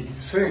we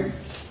sing,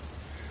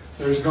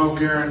 there's no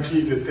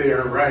guarantee that they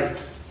are right,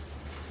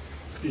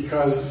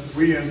 because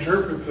we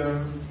interpret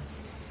them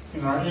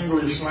in our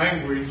English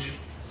language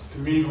to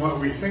mean what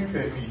we think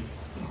they mean.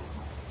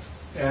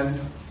 And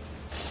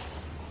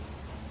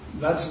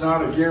that's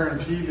not a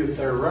guarantee that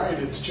they're right.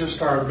 It's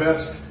just our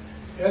best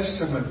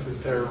estimate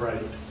that they're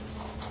right.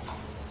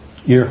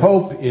 Your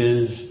hope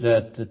is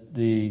that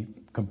the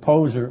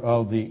composer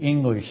of the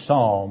English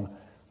psalm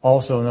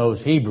also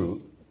knows Hebrew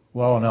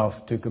well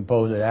enough to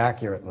compose it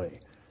accurately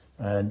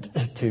and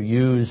to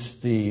use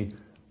the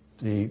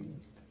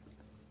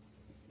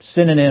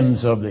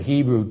synonyms of the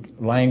Hebrew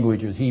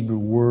language with Hebrew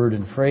word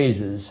and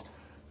phrases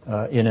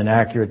in an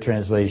accurate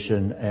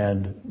translation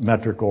and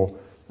metrical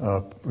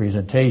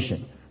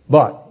presentation.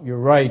 But you're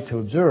right to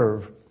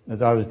observe,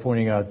 as I was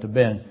pointing out to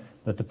Ben,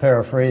 that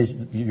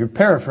you're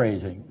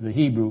paraphrasing the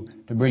Hebrew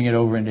to bring it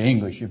over into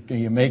English.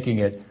 You're making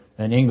it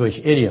an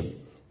English idiom.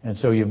 And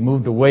so you've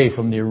moved away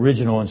from the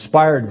original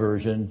inspired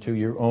version to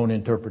your own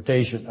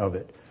interpretation of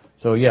it.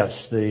 So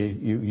yes,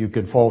 you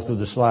can fall through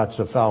the slats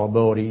of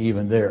fallibility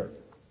even there.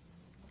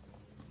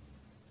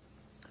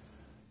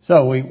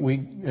 So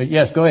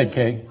yes, go ahead,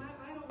 Kay.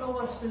 I don't know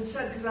what's been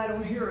said because I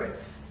don't hear it.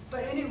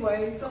 But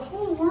anyway, the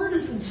whole word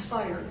is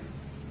inspired.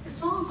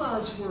 It's all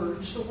God's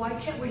word, so why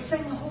can't we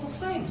sing the whole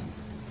thing?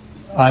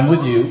 I'm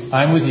with you.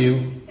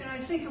 And I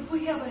think if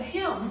we have a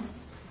hymn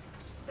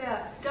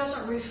that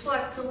doesn't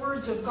reflect the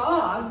words of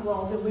God,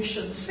 well, then we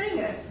shouldn't sing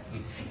it.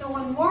 And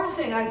one more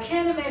thing, I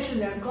can't imagine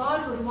that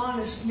God would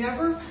want us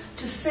never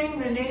to sing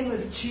the name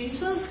of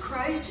Jesus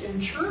Christ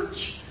in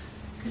church,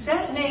 because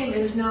that name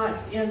is not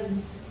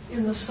in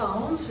the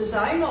Psalms, as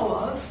I know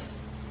of,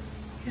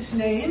 his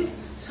name.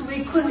 So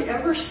we couldn't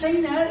ever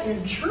sing that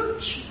in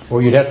church.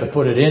 Well, you'd have to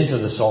put it into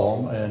the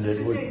psalm, and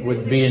it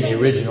wouldn't be in the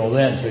original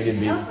then, so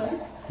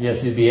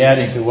you'd be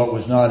adding to what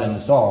was not in the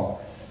psalm.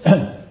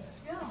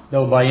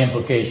 Though by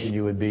implication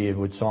you would be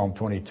with Psalm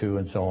 22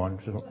 and so on,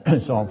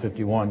 Psalm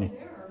 51.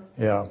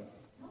 Yeah.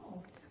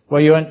 Well,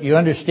 you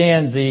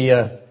understand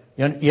the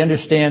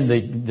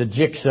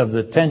jigs of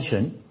the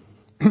tension,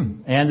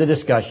 and the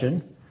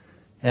discussion.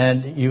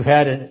 And you've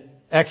had an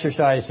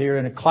exercise here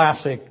in a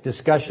classic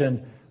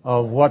discussion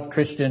of what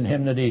Christian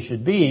hymnody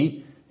should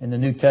be in the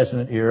New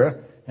Testament era.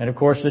 And of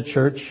course the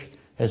church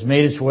has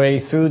made its way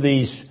through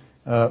these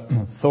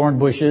thorn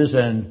bushes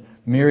and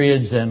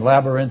myriads and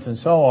labyrinths and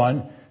so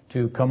on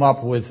to come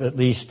up with, at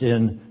least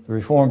in the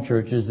Reformed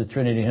churches, the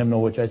Trinity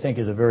hymnal, which I think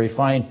is a very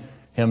fine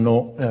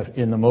hymnal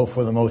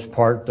for the most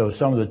part, though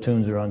some of the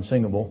tunes are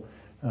unsingable.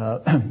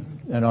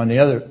 And on the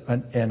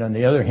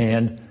other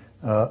hand,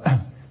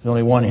 there's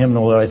only one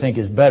hymnal that I think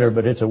is better,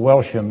 but it's a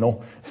Welsh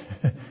hymnal,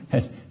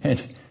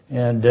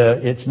 and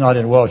it's not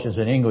in Welsh; it's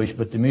in English.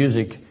 But the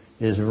music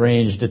is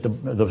arranged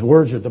the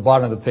words are at the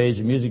bottom of the page,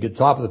 the music at the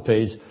top of the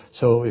page.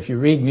 So if you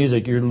read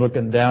music, you're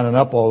looking down and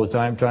up all the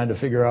time, trying to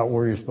figure out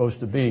where you're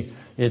supposed to be.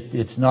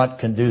 It's not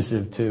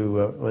conducive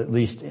to at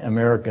least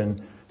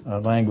American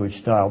language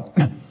style.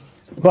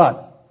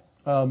 But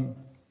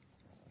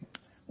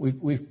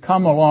we've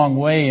come a long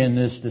way in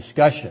this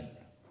discussion.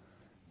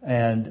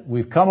 And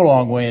we've come a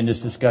long way in this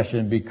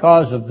discussion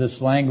because of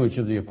this language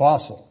of the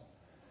apostle.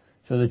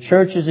 So the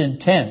church's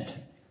intent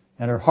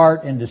and her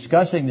heart in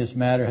discussing this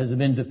matter has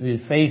been to be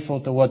faithful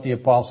to what the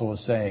apostle is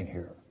saying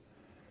here.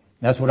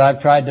 That's what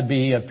I've tried to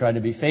be. I've tried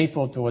to be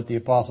faithful to what the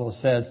apostle has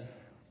said.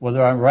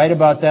 Whether I'm right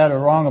about that or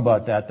wrong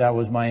about that, that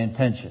was my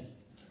intention.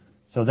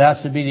 So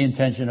that's to be the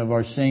intention of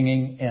our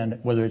singing, and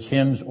whether it's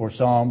hymns or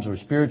psalms or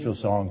spiritual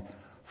song,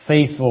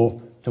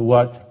 faithful to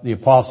what the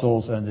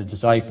apostles and the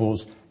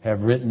disciples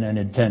have written and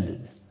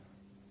intended.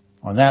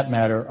 On that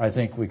matter, I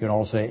think we can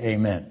all say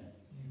amen.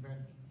 Amen.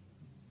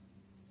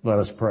 Let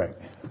us pray.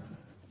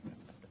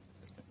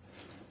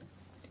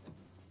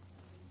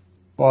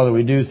 Father,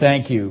 we do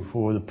thank you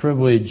for the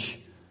privilege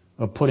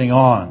of putting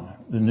on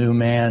the new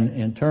man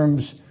in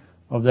terms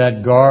of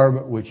that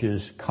garb which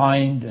is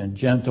kind and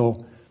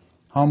gentle,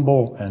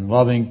 humble and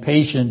loving,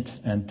 patient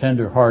and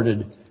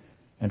tender-hearted,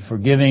 and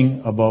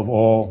forgiving above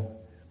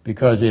all,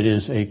 because it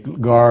is a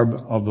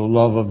garb of the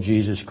love of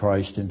Jesus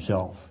Christ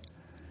himself.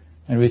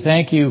 And we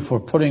thank you for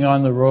putting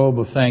on the robe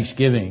of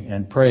thanksgiving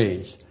and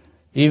praise,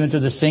 even to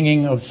the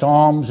singing of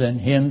psalms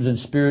and hymns and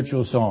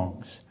spiritual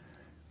songs.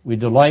 We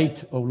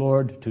delight, O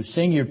Lord, to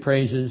sing your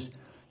praises,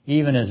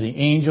 even as the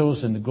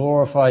angels and the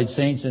glorified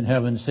saints in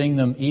heaven sing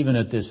them even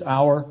at this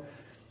hour.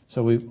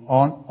 So we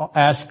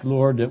ask,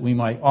 Lord, that we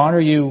might honor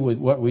you with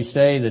what we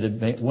say,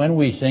 that when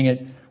we sing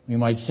it, we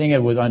might sing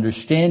it with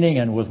understanding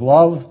and with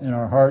love in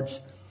our hearts,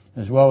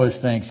 as well as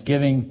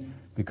thanksgiving,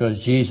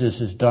 because Jesus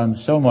has done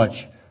so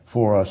much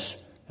for us.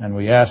 And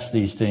we ask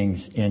these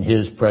things in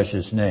his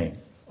precious name.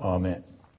 Amen.